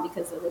rosin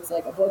because it looks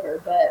like a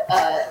booger, but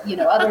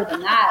other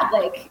than that,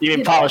 like you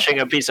mean polishing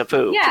a piece of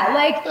poop? Yeah,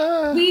 like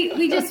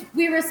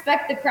we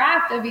respect the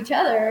craft of each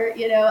other,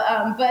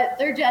 But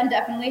Third Gen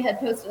definitely had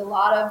posted a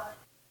lot of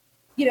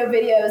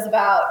videos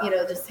about,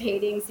 just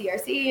hating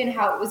CRC and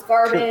how it was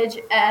garbage.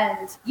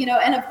 And,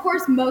 and of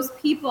course, most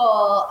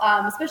people,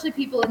 especially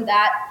people in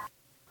that,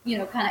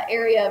 kind of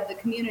area of the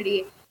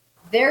community,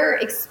 they're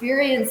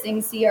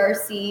experiencing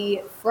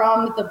CRC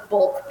from the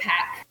bulk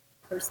pack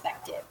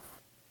perspective.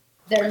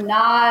 They're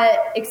not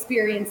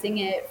experiencing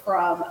it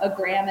from a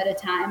gram at a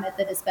time at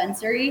the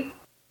dispensary.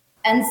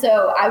 And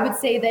so I would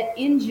say that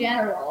in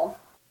general,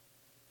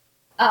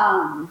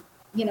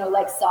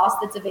 like sauce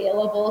that's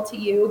available to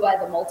you by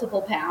the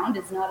multiple pound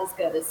is not as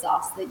good as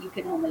sauce that you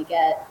can only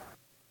get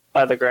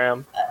by the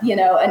gram,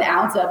 an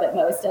ounce of at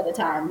most at a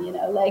time.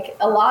 Like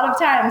a lot of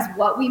times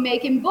what we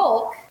make in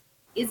bulk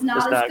is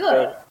not as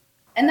good.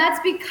 And that's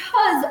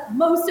because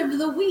most of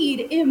the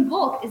weed in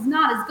bulk is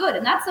not as good.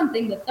 And that's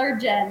something the third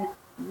gen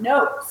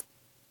knows,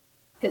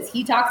 because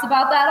he talks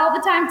about that all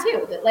the time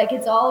too, that like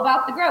it's all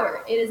about the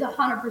grower. It is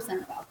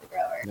 100% about the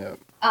grower. Yep.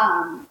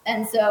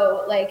 And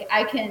so like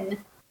I can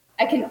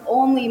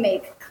only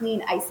make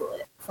clean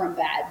isolate from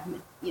bad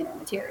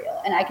material,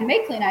 and I can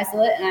make clean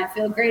isolate and I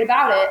feel great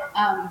about it,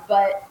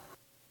 but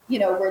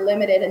we're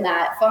limited in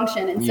that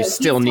function. And you so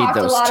still need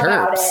those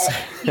terps.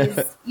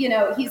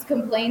 He's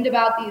complained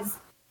about these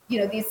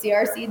these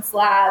CR seed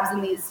slabs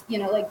and these,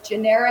 like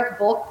generic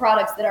bulk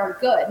products that aren't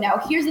good. Now,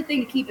 here's the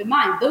thing to keep in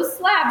mind. Those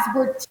slabs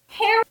were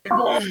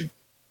terrible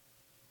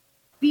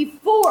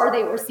before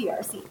they were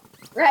CRC,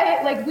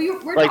 right? Like we're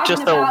like talking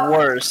just about, the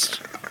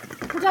worst.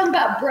 We're talking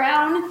about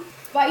brown,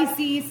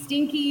 spicy,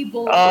 stinky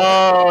bullshit.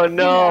 Oh,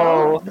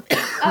 no.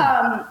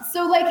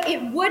 So like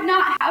it would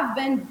not have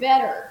been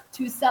better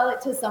to sell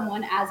it to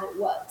someone as it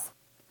was.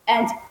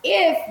 And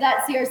if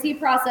that CRC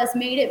process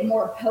made it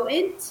more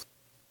potent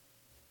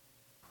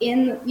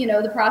in,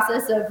 the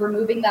process of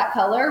removing that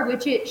color,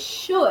 which it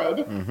should.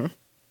 Mm-hmm.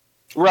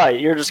 Right,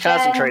 you're just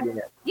concentrating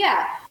it.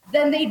 Yeah,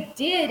 then they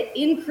did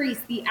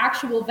increase the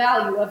actual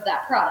value of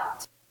that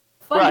product.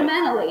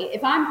 Fundamentally,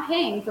 if I'm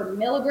paying for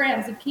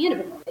milligrams of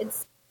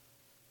cannabinoids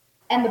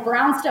and the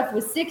brown stuff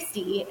was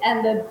 60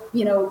 and the,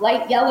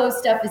 light yellow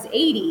stuff is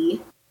 80,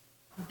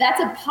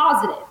 that's a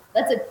positive.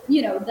 That's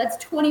that's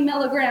 20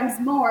 milligrams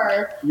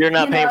more. You're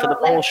not paying for the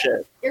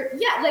bullshit.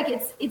 Yeah, like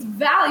it's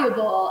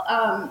valuable.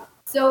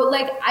 So,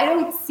 like, I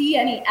don't see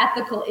any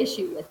ethical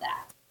issue with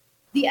that.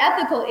 The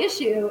ethical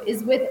issue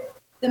is with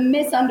the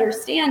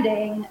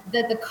misunderstanding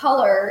that the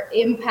color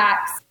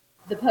impacts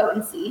the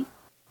potency,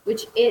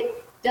 which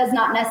it does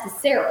not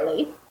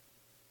necessarily.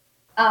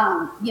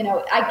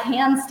 I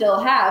can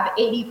still have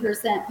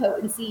 80%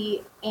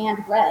 potency and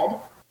red,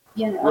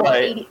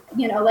 right.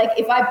 80, like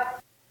if I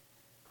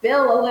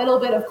fill a little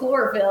bit of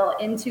chlorophyll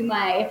into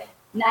my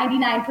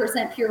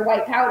 99% pure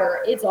white powder,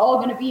 it's all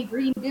going to be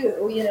green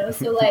goo,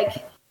 so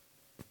like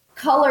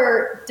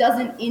color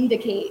doesn't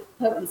indicate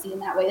potency in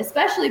that way,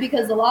 especially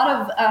because a lot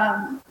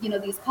of,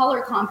 these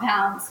color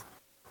compounds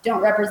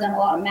don't represent a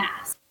lot of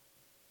mass.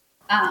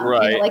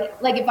 Right.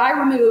 Like if I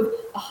remove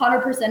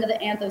 100% of the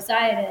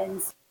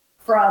anthocyanins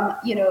from,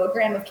 a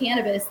gram of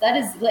cannabis, that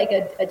is like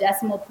a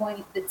decimal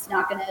point that's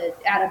not going to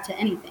add up to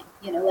anything,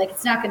 like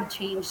it's not going to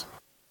change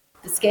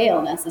the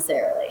scale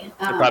necessarily.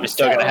 You're probably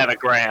still going to have a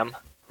gram.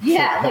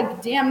 Yeah,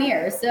 like damn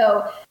near.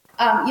 So,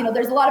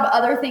 there's a lot of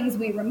other things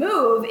we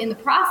remove in the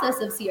process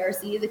of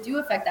CRC that do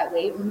affect that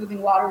weight.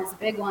 Removing water is a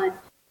big one.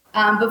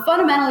 But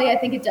fundamentally, I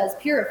think it does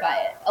purify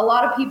it. A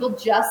lot of people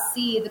just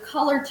see the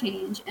color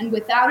change, and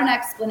without an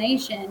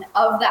explanation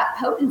of that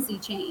potency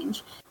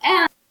change,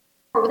 and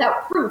or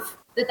without proof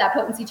that that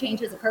potency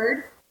change has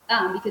occurred,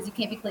 because you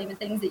can't be claiming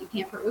things that you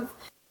can't prove,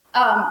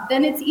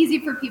 then it's easy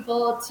for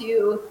people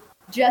to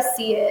just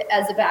see it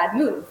as a bad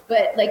move.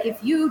 But like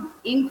if you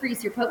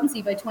increase your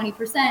potency by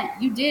 20%,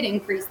 you did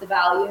increase the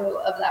value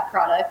of that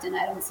product, and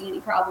I don't see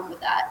any problem with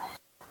that.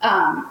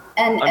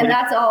 And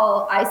that's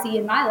all I see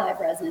in my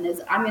live resin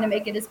is I'm going to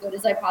make it as good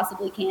as I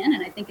possibly can,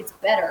 and I think it's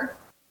better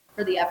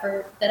for the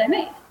effort that I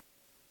make.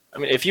 I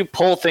mean, if you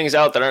pull things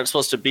out that aren't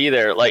supposed to be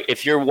there, like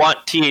if you want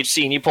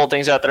THC and you pull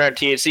things out that aren't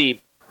THC,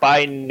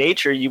 by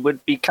nature you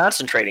would be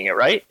concentrating it,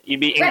 right?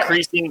 You'd be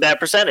increasing that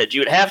percentage.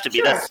 You would have to be.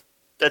 Sure.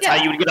 That's how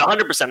you would get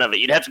 100% of it.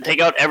 You'd have to take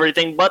out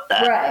everything but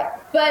that. Right.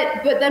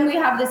 But then we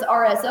have this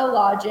RSO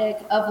logic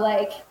of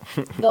like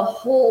the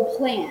whole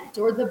plant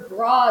or the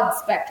broad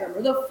spectrum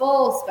or the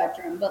full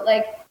spectrum. But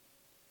like,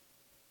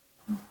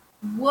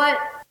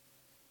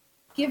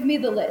 give me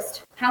the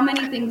list. How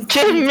many things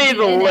give me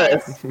the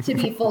list to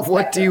be full spectrum?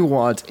 What do you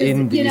want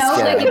in these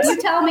like if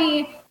you tell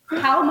me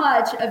how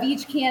much of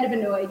each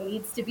cannabinoid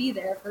needs to be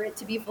there for it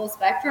to be full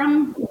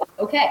spectrum,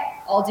 okay,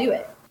 I'll do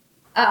it.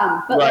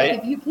 But like,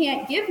 if you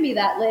can't give me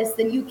that list,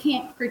 then you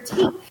can't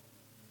critique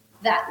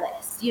that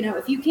list.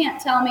 If you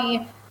can't tell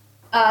me,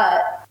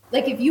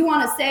 like if you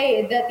want to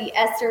say that the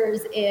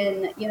esters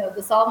in,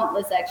 the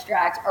solventless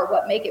extract are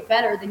what make it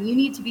better, then you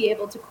need to be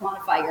able to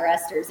quantify your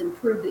esters and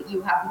prove that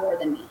you have more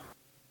than me.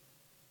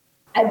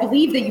 I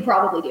believe that you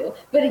probably do,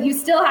 but you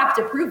still have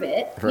to prove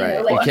it.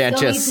 Right. You can't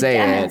just say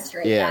it.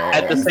 Yeah.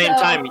 At the same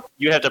time,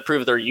 you have to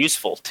prove they're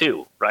useful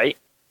too, right?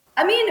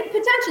 I mean,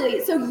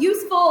 potentially. So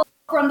useful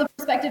from the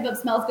perspective of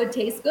smells good,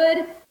 tastes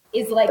good.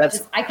 is like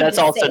that's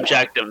all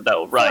subjective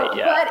though, right? So,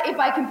 yeah. But if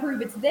I can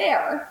prove it's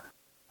there,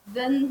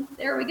 then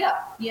there we go.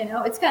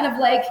 It's kind of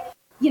like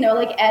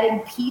like adding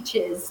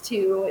peaches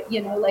to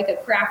like a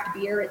craft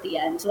beer at the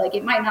end. Like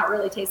it might not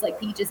really taste like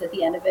peaches at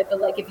the end of it,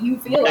 but like if you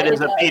feel like it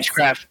is a peach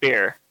craft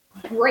beer,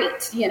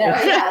 great.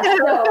 Yeah.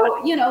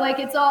 So like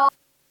it's all.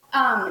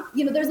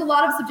 There's a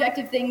lot of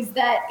subjective things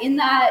that in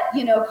that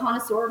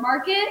connoisseur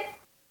market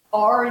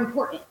are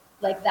important.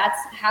 Like that's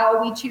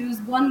how we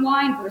choose one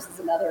wine versus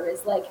another.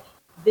 Is like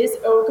this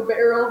oak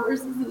barrel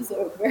versus this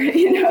oak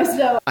barrel,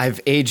 so I've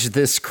aged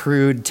this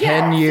crude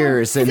 10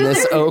 years in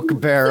this oak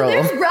barrel.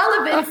 So there's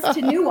relevance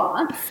to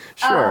nuance.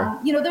 Sure.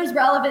 There's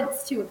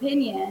relevance to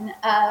opinion,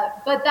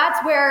 but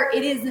that's where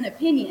it is an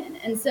opinion.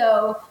 And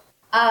so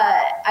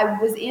I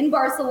was in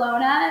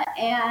Barcelona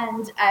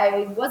and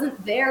I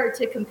wasn't there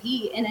to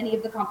compete in any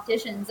of the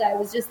competitions. I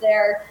was just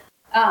there,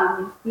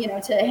 to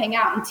hang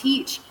out and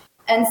teach.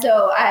 And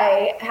so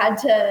I had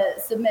to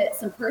submit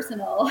some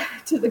personal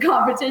to the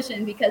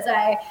competition because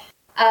I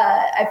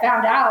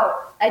found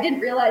out, I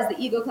didn't realize the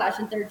Ego Clash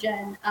and Third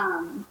Gen,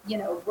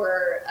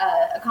 were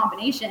a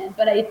combination,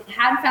 but I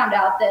had found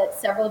out that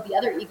several of the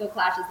other Ego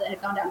Clashes that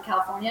had gone down in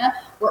California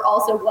were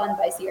also won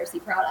by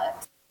CRC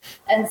products.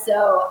 And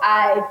so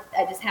I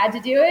just had to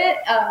do it.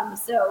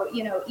 So,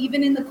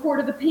 even in the court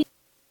of opinion,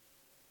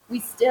 we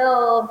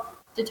still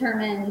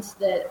determined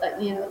that,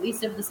 at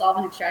least of the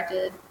solvent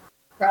extracted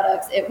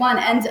products, it won.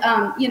 And,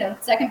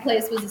 second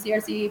place was a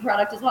CRC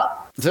product as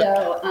well.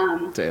 So,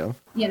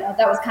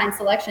 that was Kind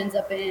Selections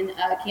up in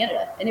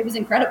Canada. And it was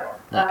incredible.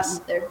 Nice.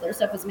 Their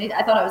stuff was amazing.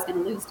 I thought I was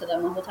going to lose to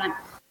them the whole time.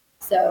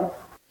 So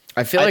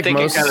I think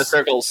it kind of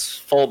circles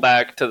full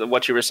back to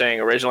what you were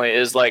saying originally,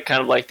 is like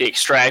kind of like the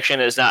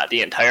extraction is not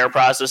the entire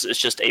process, it's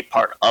just a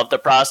part of the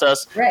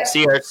process. Right.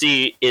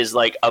 CRC is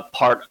like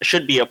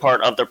should be a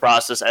part of the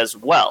process as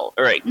well,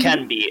 or it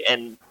can be,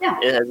 and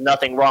it has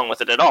nothing wrong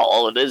with it at all.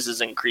 All it is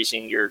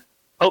increasing your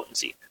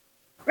potency.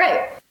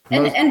 Right.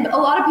 And a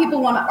lot of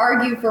people want to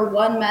argue for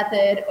one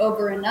method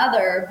over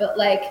another, but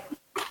like,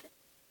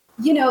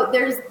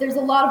 there's a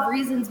lot of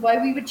reasons why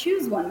we would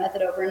choose one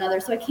method over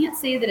another. So I can't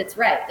say that it's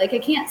right. Like I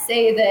can't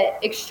say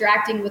that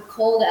extracting with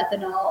cold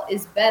ethanol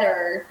is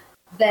better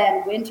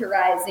than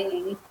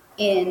winterizing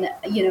in,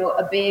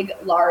 a big,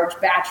 large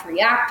batch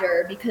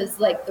reactor, because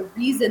like the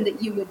reason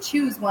that you would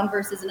choose one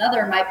versus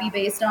another might be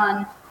based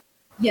on,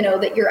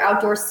 that your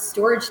outdoor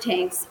storage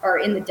tanks are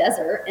in the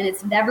desert and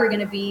it's never going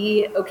to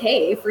be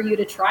okay for you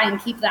to try and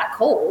keep that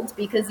cold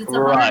because it's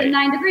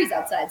 109 degrees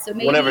outside. So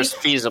maybe whatever's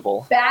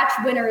feasible. Batch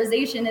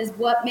winterization is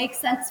what makes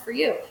sense for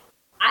you.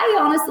 I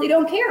honestly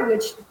don't care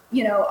which,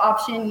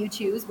 option you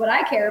choose. What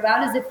I care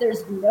about is if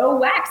there's no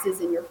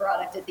waxes in your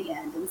product at the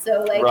end. And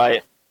so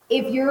like,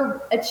 if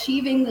you're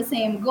achieving the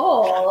same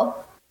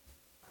goal,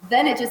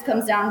 then it just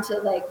comes down to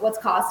like what's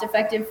cost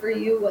effective for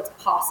you, what's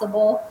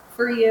possible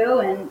for you.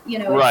 And,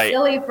 it's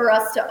silly for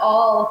us to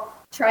all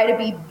try to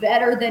be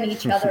better than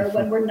each other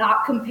when we're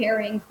not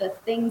comparing the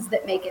things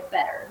that make it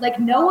better. Like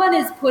no one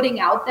is putting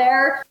out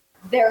there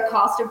their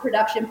cost of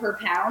production per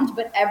pound,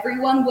 but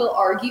everyone will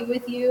argue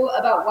with you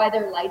about why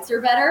their lights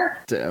are better.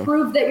 Damn.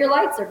 Prove that your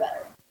lights are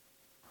better.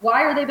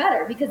 Why are they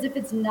better? Because if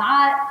it's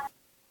not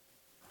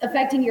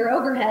affecting your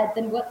overhead,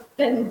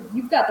 then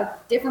you've got the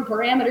different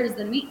parameters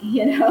than me,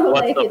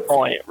 What's like the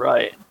point,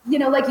 right?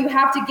 Like you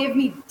have to give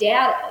me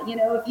data,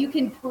 if you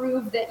can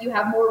prove that you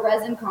have more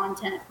resin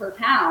content per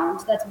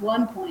pound, that's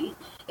one point.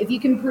 If you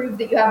can prove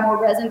that you have more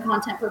resin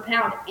content per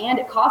pound and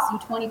it costs you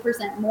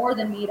 20% more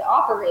than me to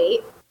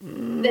operate,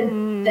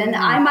 then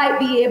I might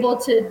be able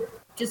to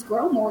just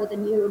grow more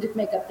than you to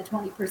make up the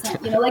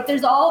 20%, like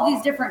there's all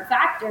these different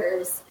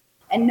factors.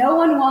 And no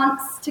one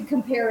wants to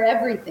compare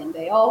everything.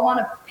 They all want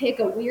to pick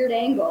a weird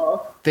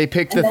angle. They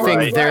pick the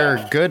thing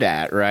they're good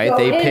at, right?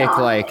 They pick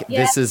like,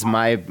 this is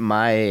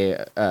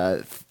my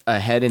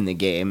ahead in the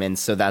game, and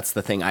so that's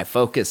the thing I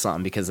focus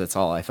on because that's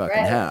all I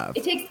fucking have.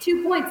 It takes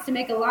 2 points to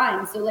make a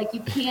line, so like you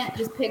can't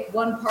just pick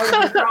one part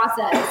of the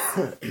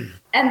process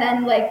and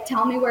then like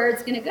tell me where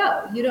it's going to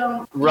go. You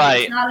don't.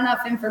 It's not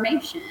enough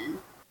information,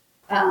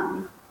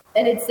 and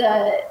it's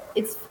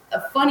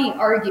a funny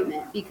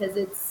argument because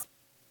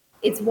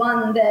it's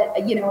one that,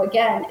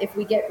 again, if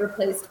we get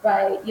replaced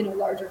by,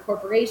 larger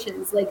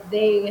corporations, like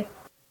they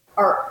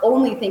are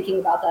only thinking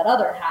about that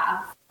other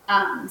half.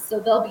 So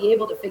they'll be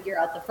able to figure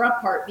out the front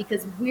part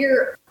because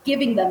we're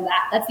giving them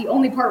that. That's the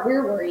only part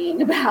we're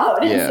worrying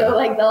about. And so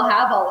like they'll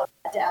have all of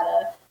that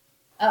data,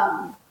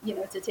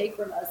 to take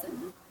from us.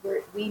 And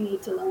we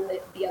need to learn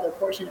the other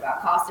portion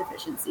about cost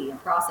efficiency and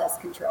process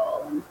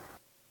control. And,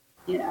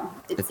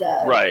 it's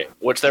right.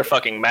 Which they're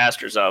fucking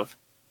masters of.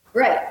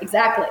 Right.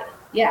 Exactly.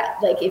 Yeah,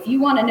 like if you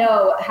want to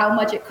know how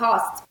much it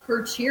costs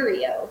per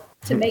Cheerio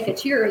to make a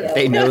Cheerio,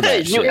 they know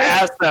that. You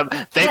ask them,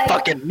 they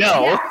fucking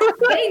know. Yeah,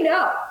 they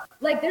know.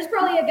 Like there's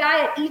probably a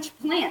guy at each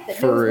plant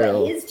that knows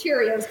what his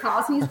Cheerios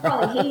cost, and he's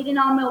probably hating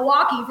on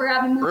Milwaukee for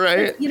having more.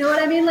 Right. You know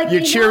what I mean? Like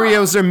your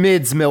Cheerios are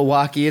mids,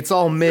 Milwaukee. It's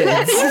all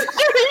mids.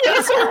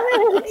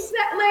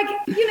 Like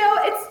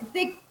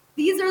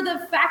these are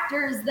the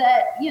factors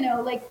that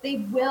like they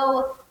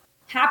will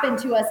happen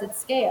to us at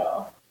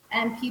scale.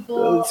 And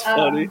people, That's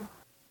funny.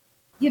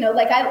 you know,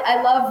 like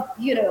I love,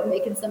 you know,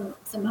 making some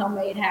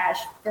homemade hash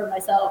for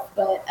myself,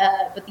 but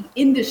the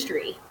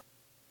industry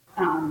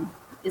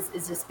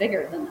is just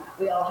bigger than that.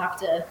 We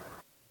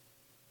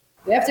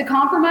have to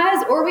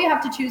compromise, or we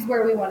have to choose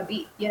where we want to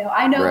be. You know,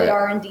 I know that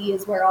R&D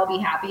is where I'll be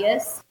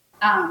happiest.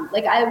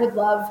 Like I would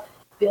love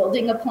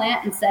building a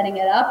plant and setting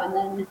it up and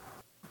then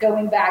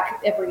going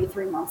back every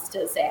 3 months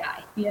to say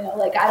hi. You know,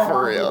 like I don't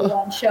want to be the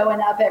one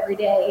showing up every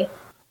day.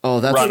 Oh,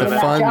 that's the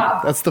fun.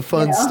 Job, that's the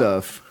fun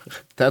stuff.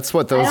 That's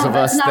what those of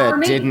us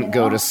that didn't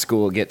go to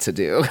school get to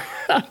do.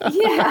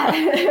 Yeah.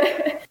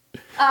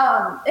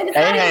 And it's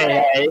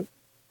Hey.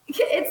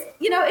 it's,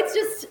 you know, it's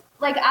just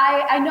like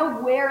I know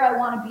where I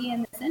want to be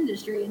in this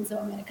industry, and so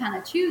I'm going to kind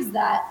of choose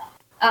that.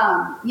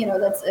 You know,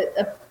 that's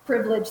a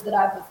privilege that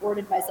I've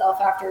afforded myself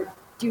after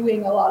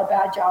doing a lot of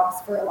bad jobs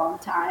for a long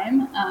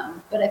time.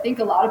 But I think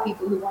a lot of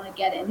people who want to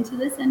get into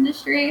this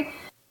industry,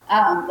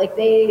 like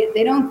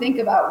they don't think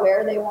about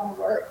where they want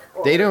to work.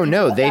 They don't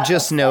know. They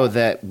just know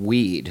that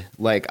weed.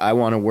 Like, I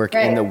want to work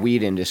in the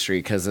weed industry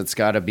because it's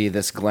got to be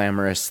this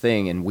glamorous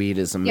thing, and weed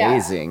is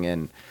amazing.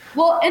 And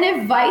well, and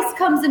if Vice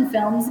comes and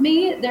films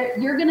me,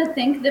 you're gonna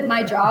think that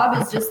my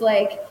job is just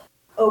like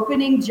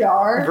opening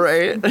jars,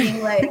 and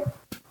being like,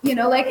 you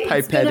know, like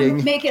it's gonna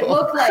make it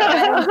look like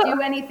I don't do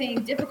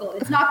anything difficult.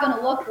 It's not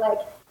gonna look like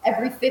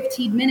every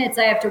 15 minutes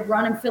I have to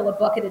run and fill a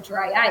bucket of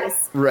dry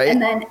ice, and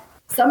then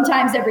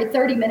sometimes every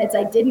 30 minutes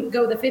I didn't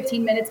go the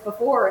 15 minutes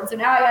before, and so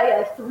now I got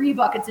like 3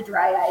 buckets of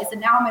dry ice, and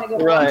now I'm going to go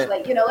to lunch.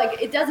 Like, you know,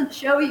 like it doesn't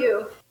show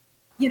you,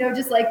 you know,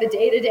 just like the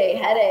day-to-day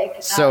headache.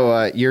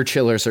 So your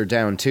chillers are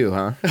down too,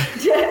 huh?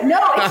 No,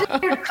 it's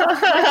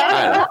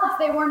just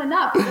they weren't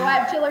enough. So I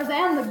have chillers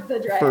and the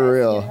dry ice. For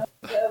real. You know?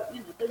 So, you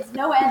know, there's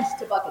no end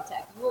to bucket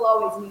tech. You will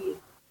always need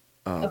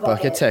a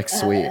bucket tech's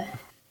sweet.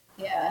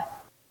 Yeah.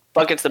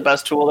 Bucket's the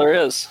best tool there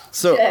is.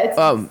 So,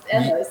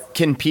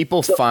 can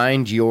people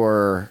find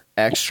your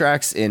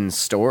extracts in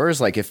stores?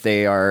 Like, if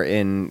they are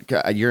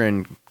you're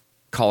in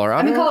Colorado?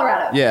 I'm in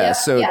Colorado. Yeah.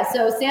 So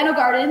Sano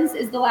Gardens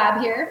is the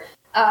lab here.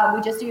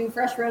 We just do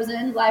fresh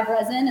frozen, live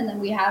resin, and then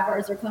we have our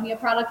zirconia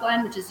product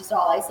line, which is just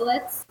all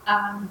isolates.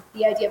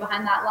 The idea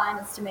behind that line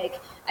is to make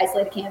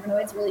isolated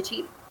cannabinoids really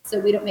cheap. So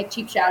we don't make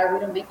cheap shatter, we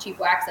don't make cheap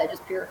wax. I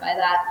just purify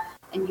that,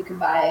 and you can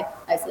buy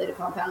isolated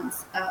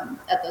compounds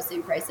at those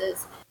same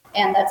prices.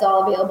 And that's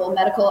all available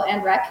medical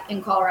and rec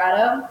in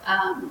Colorado.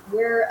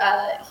 We're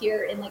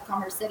here in Lake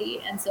Commerce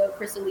City, and so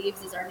Crystal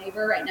Leaves is our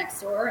neighbor right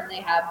next door, and they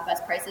have the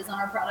best prices on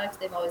our products.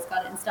 They've always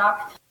got it in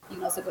stock. You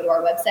can also go to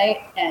our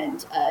website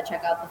and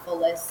check out the full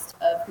list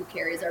of who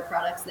carries our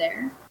products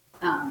there.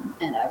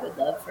 And I would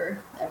love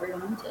for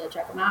everyone to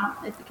check them out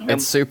if you can.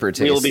 It's super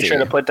tasty. We'll be sure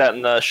to put that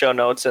in the show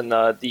notes and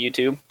the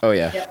YouTube. Oh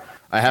yeah. Yep.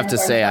 I have to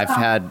say I've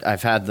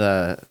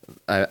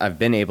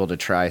been able to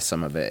try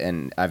some of it,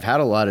 and I've had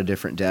a lot of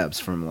different dabs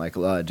from like a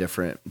lot of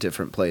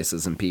different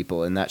places and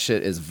people, and that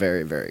shit is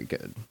very, very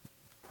good.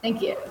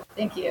 Thank you.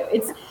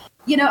 It's,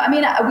 you know, I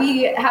mean,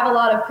 we have a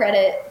lot of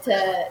credit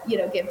to, you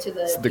know, give to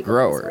the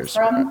growers.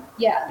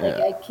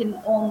 I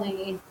can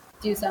only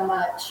do so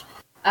much,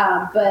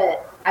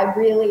 but I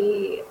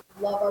really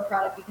love our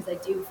product because I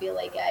do feel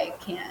like I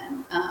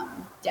can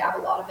dab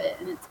a lot of it,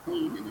 and it's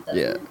clean, and it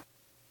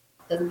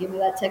doesn't give me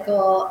that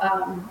tickle.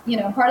 You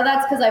know, part of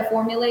that's because I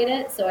formulate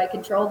it, so I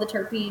control the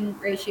terpene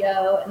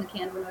ratio and the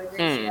cannabinoid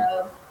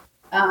ratio.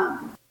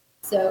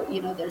 So,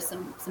 you know, there's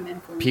some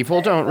influence.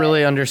 People don't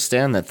really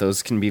understand that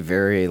those can be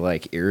very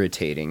like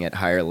irritating at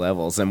higher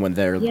levels, and when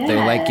they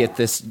like get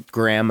this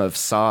gram of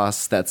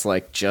sauce that's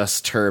like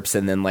just terps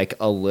and then like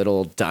a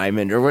little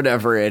diamond or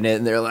whatever in it,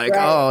 and they're like,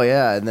 oh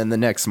yeah, and then the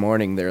next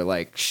morning they're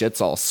like,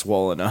 shit's all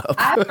swollen up.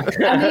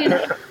 I mean,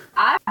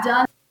 I've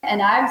done.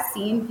 And I've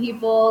seen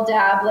people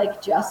dab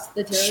like just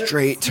the terps.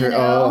 Straight terps. You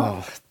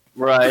know? Oh,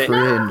 right. It's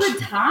not a good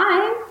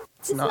time.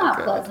 It's not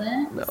good.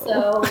 pleasant. No.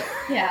 So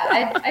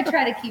yeah, I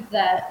try to keep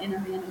that in a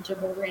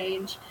manageable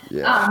range.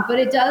 Yeah. But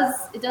it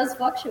does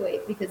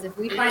fluctuate, because if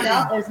we find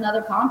out there's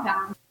another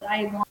compound that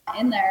I want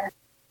in there,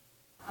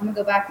 I'm gonna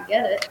go back and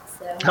get it.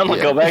 So I'm gonna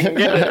go back and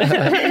get it.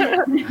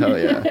 Hell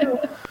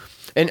yeah.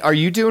 And are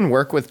you doing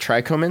work with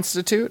Trichome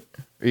Institute?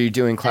 Are you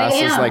doing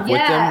classes with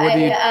them? What do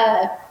you?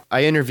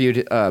 I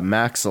interviewed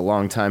Max a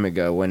long time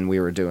ago when we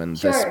were doing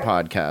this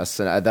podcast,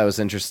 and that was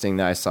interesting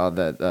that I saw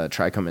that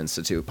Trichome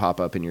Institute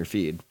pop up in your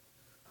feed.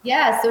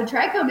 Yeah, so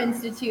Trichome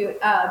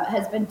Institute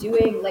has been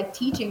doing like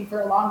teaching for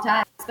a long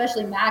time,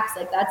 especially Max.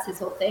 Like that's his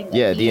whole thing.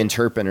 Like, the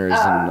interpeners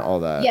and all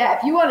that. Yeah,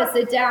 if you want to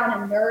sit down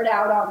and nerd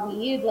out on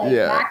weed, like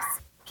Max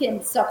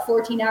can suck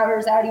 14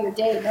 hours out of your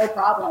day, no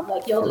problem.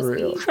 Like you'll just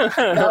be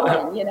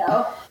going, you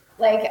know.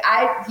 Like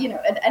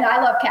and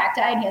I love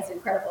cacti, and he has an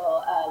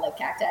incredible like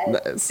cacti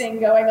thing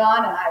going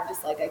on, and I'm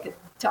just like, I could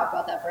talk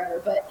about that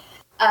forever. But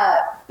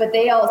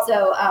they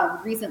also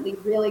recently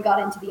really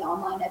got into the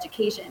online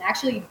education,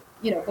 actually,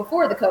 you know,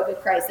 before the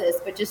COVID crisis,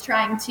 but just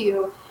trying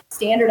to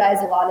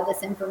standardize a lot of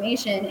this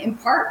information, in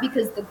part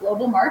because the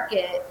global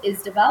market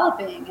is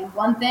developing. And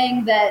one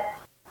thing that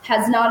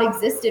has not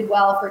existed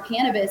well for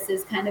cannabis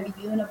is kind of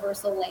a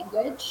universal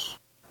language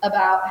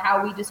about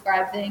how we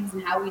describe things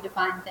and how we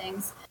define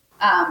things,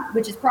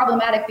 which is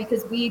problematic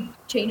because we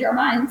change our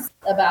minds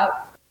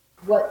about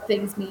what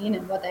things mean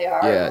and what they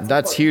are. Yeah,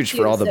 that's huge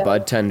for all the So-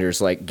 bud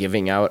tenders, like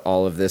giving out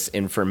all of this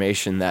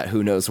information that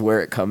who knows where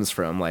it comes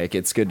from. Like,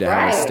 it's good to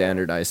have a Right.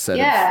 standardized set of...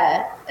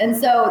 Yeah, and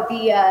so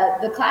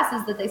the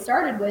classes that they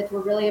started with were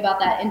really about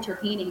that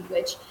interpening,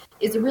 which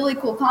is a really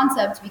cool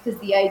concept because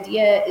the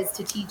idea is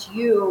to teach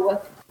you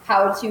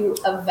how to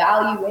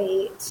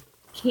evaluate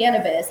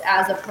cannabis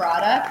as a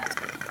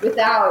product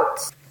without,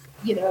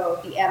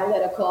 the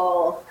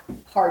analytical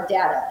hard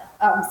data.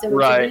 So it's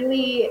Right. a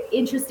really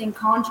interesting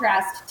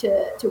contrast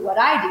to what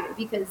I do,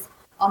 because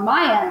on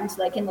my end,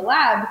 like in the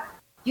lab,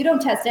 you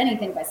don't test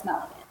anything by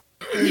smelling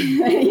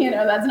it.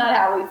 That's not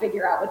how we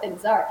figure out what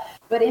things are.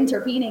 But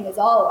interpening is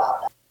all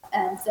about that.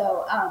 And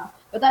so,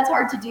 but that's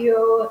hard to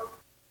do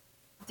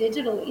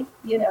digitally,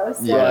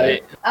 So,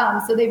 Right.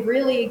 So they've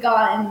really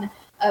gotten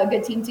a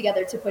good team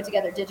together to put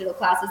together digital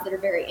classes that are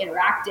very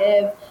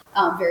interactive,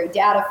 very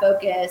data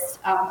focused,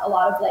 a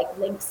lot of like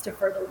links to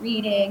further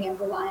reading and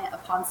reliant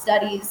upon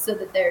studies, so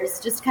that there's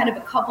just kind of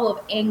a couple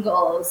of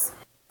angles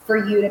for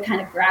you to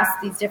kind of grasp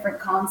these different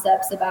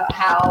concepts about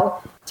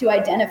how to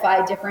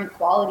identify different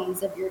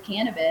qualities of your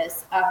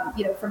cannabis,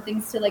 from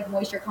things to like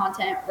moisture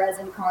content,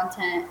 resin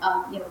content,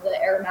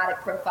 the aromatic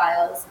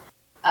profiles,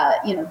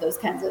 those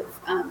kinds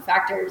of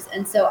factors.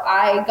 And so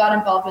I got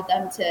involved with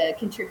them to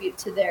contribute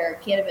to their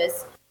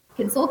cannabis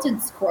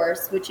consultants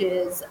course, which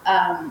is,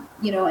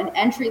 an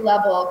entry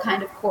level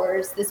kind of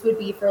course. This would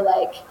be for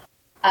like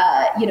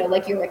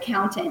your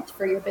accountant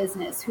for your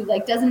business who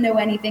like doesn't know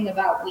anything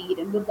about weed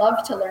and would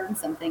love to learn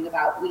something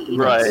about weed.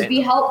 Right. It would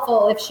be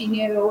helpful if she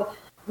knew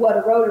what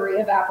a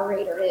rotary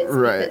evaporator is,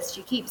 Right. because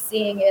she keeps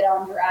seeing it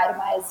on your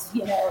itemized,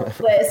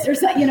 list or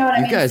something, what I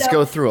You mean? guys So,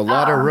 go through a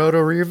lot of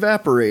rotary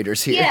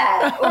evaporators here.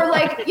 yeah, or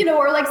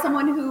like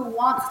someone who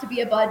wants to be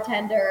a bud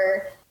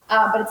tender,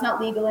 but it's not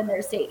legal in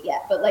their state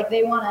yet. But like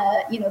they want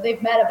to,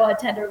 they've met a bud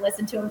tender,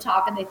 listened to him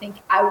talk, and they think,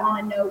 I want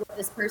to know what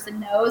this person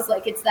knows.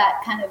 Like it's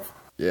that kind of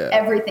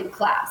everything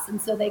class.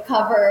 And so they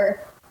cover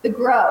the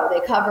grow,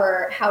 they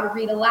cover how to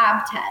read a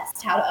lab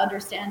test, how to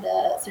understand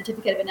a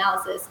certificate of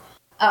analysis.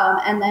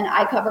 And then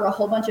I cover a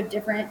whole bunch of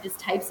different just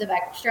types of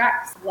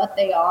extracts, what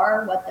they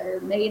are, what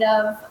they're made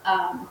of,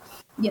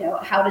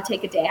 how to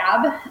take a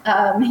dab,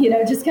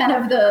 just kind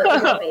of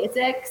the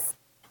basics.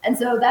 And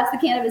so that's the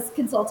Cannabis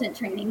Consultant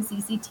Training,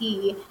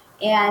 CCT.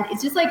 And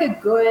it's just like a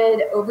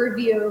good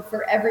overview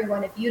for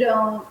everyone. If you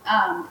don't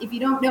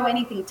know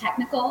anything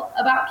technical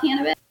about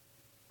cannabis,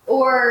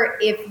 or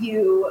if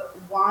you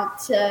want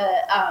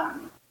to,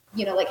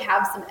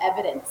 have some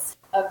evidence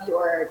of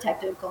your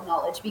technical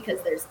knowledge,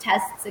 because there's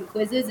tests and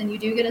quizzes and you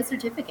do get a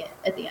certificate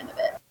at the end of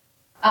it.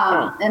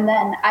 And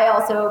then I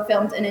also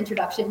filmed an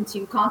introduction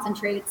to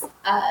concentrates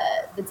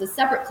that's a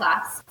separate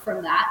class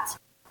from that,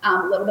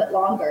 a little bit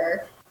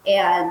longer.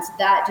 And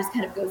that just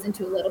kind of goes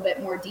into a little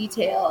bit more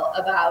detail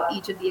about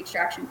each of the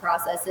extraction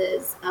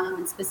processes,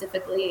 and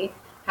specifically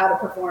how to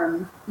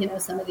perform,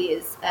 some of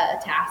these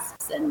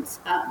tasks. And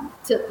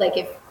to like,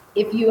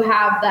 if you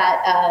have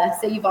that,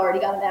 say you've already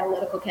got an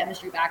analytical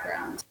chemistry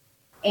background,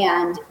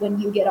 and when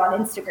you get on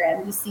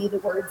Instagram, you see the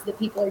words that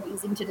people are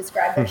using to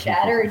describe their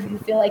shatter, and you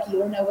feel like you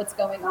don't know what's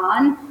going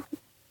on,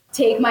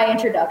 take my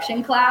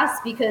introduction class,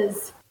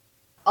 because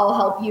I'll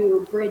help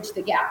you bridge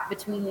the gap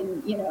between,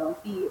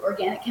 the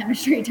organic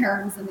chemistry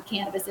terms and the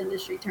cannabis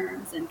industry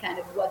terms, and kind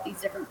of what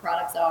these different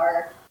products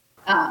are.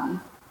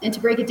 And to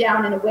break it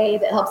down in a way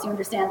that helps you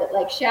understand that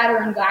like shatter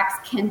and wax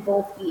can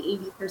both be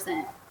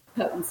 80%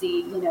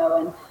 potency,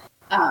 and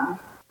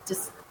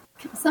just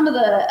some of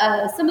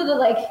the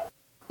like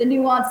the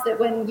nuance that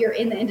when you're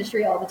in the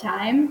industry all the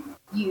time,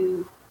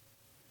 you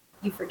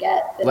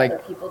forget that Like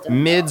other people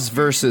don't mids know.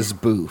 versus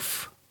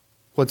boof.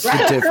 What's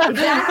Right, the difference?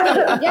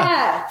 exactly.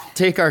 Yeah.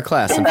 Take our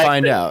class and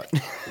find out.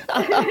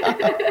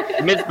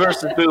 Mids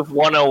versus Booth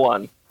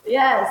 101.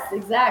 Yes,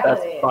 exactly.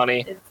 That's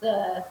funny.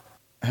 It's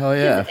Hell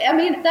yeah. I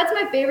mean, that's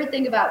my favorite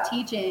thing about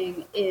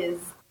teaching is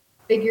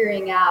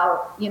figuring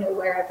out,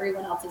 where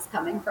everyone else is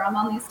coming from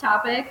on these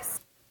topics.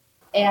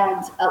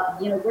 And,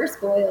 we're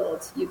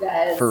spoiled, you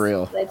guys. For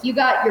real. Like, you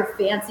got your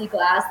fancy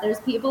glass. There's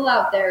people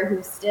out there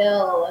who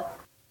still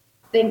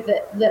think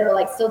that are,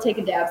 like, still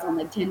taking dabs on,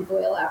 like,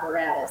 tinfoil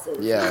apparatuses.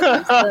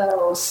 Yeah.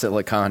 So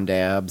Silicon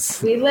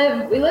dabs. we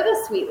live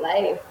a sweet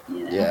life,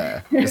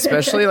 Yeah.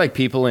 Especially like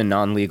people in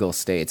non-legal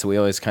states. We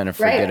always kind of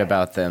forget Right.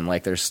 about them.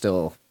 Like they're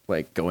still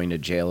like going to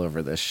jail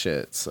over this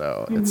shit.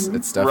 So it's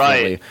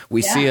definitely, Right.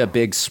 we see Yeah. a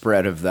big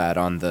spread of that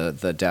on the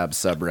dab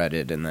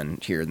subreddit and then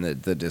here in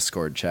the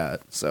Discord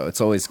chat. So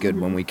it's always good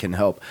when we can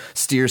help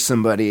steer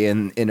somebody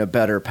in a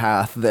better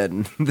path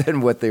than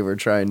what they were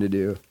trying to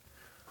do.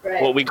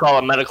 Right. What we call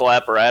a medical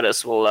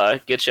apparatus will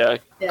get you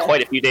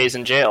quite a few days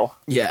in jail.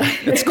 Yeah,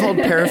 it's called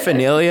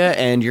paraphernalia,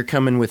 and you're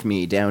coming with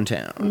me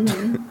downtown.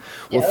 Mm-hmm.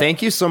 Well,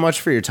 thank you so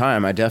much for your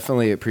time. I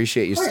definitely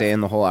appreciate you staying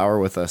the whole hour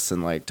with us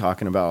and like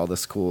talking about all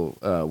this cool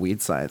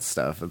weed science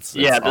stuff. It's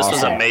this awesome.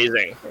 was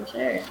amazing. For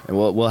sure. And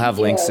we'll have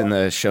links in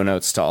the show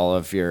notes to all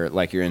of your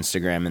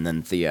Instagram and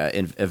then the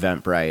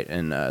Eventbrite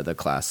and the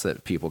class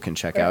that people can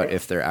check out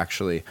if they're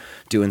actually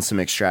doing some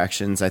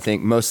extractions. I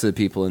think most of the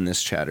people in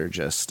this chat are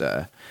just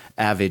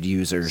avid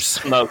users,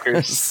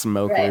 Smokers.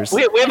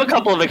 Right. We have a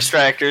couple of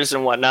extractors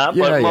and whatnot,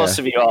 but most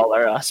of you all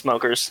are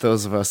smokers.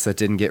 Those of us that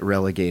didn't get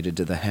relegated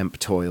to the hemp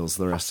toils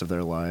the rest of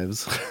their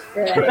lives.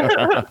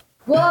 Right.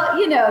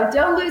 Well,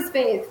 don't lose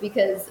faith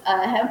because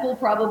hemp will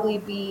probably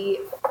be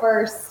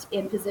first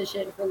in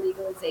position for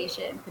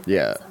legalization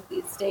compared to some of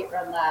these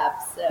state-run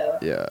labs. So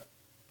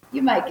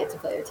you might get to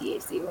play with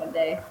THC one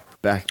day.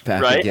 Back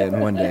again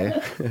one day.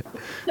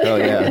 Hell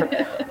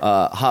yeah.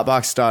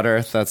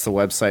 Hotbox.earth, that's the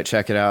website.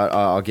 Check it out.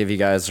 I'll give you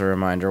guys a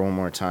reminder one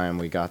more time.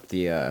 We got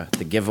the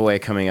giveaway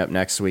coming up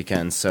next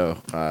weekend, so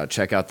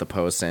check out the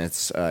post, and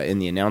it's in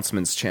the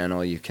announcements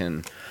channel. You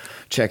can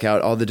check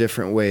out all the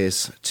different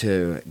ways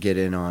to get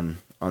in on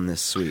this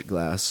sweet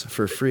glass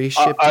for free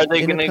shipping. Are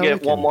they going to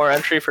get one more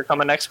entry for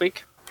coming next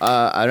week?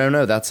 I don't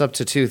know. That's up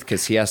to Tooth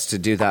because he has to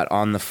do that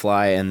on the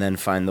fly and then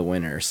find the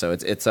winner. So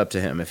it's up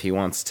to him. If he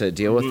wants to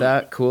deal with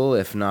that, cool.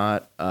 If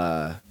not,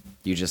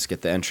 you just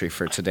get the entry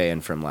for today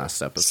and from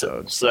last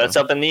episode. So that's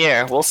up in the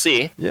air. We'll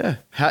see. Yeah.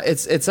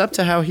 It's up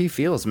to how he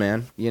feels,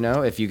 man.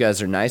 If you guys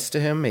are nice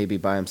to him, maybe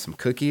buy him some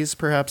cookies,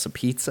 perhaps a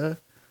pizza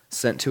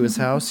sent to his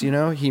house. He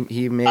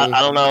may. I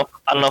don't know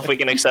if we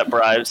can accept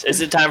bribes. Is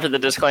it time for the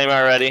disclaimer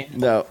already?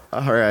 No.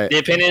 All right. The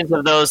opinions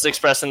of those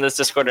expressed in this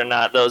Discord are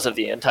not those of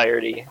the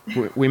entirety.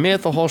 We made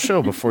it the whole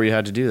show before you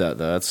had to do that,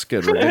 though. That's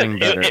good. We're getting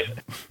better. It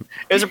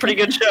was a pretty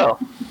good show.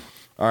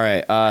 All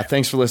right.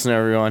 Thanks for listening,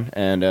 everyone.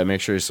 And make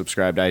sure you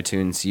subscribe to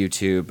iTunes,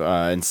 YouTube,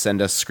 and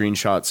send us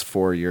screenshots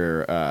for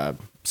your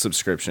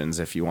subscriptions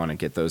if you want to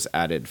get those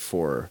added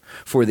for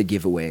the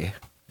giveaway.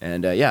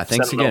 And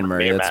thanks again,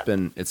 Murray.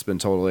 It's been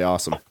totally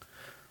awesome.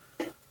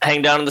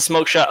 Hang down in the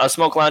smoke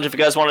lounge if you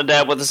guys want to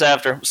dab with us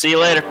after. See you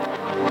later.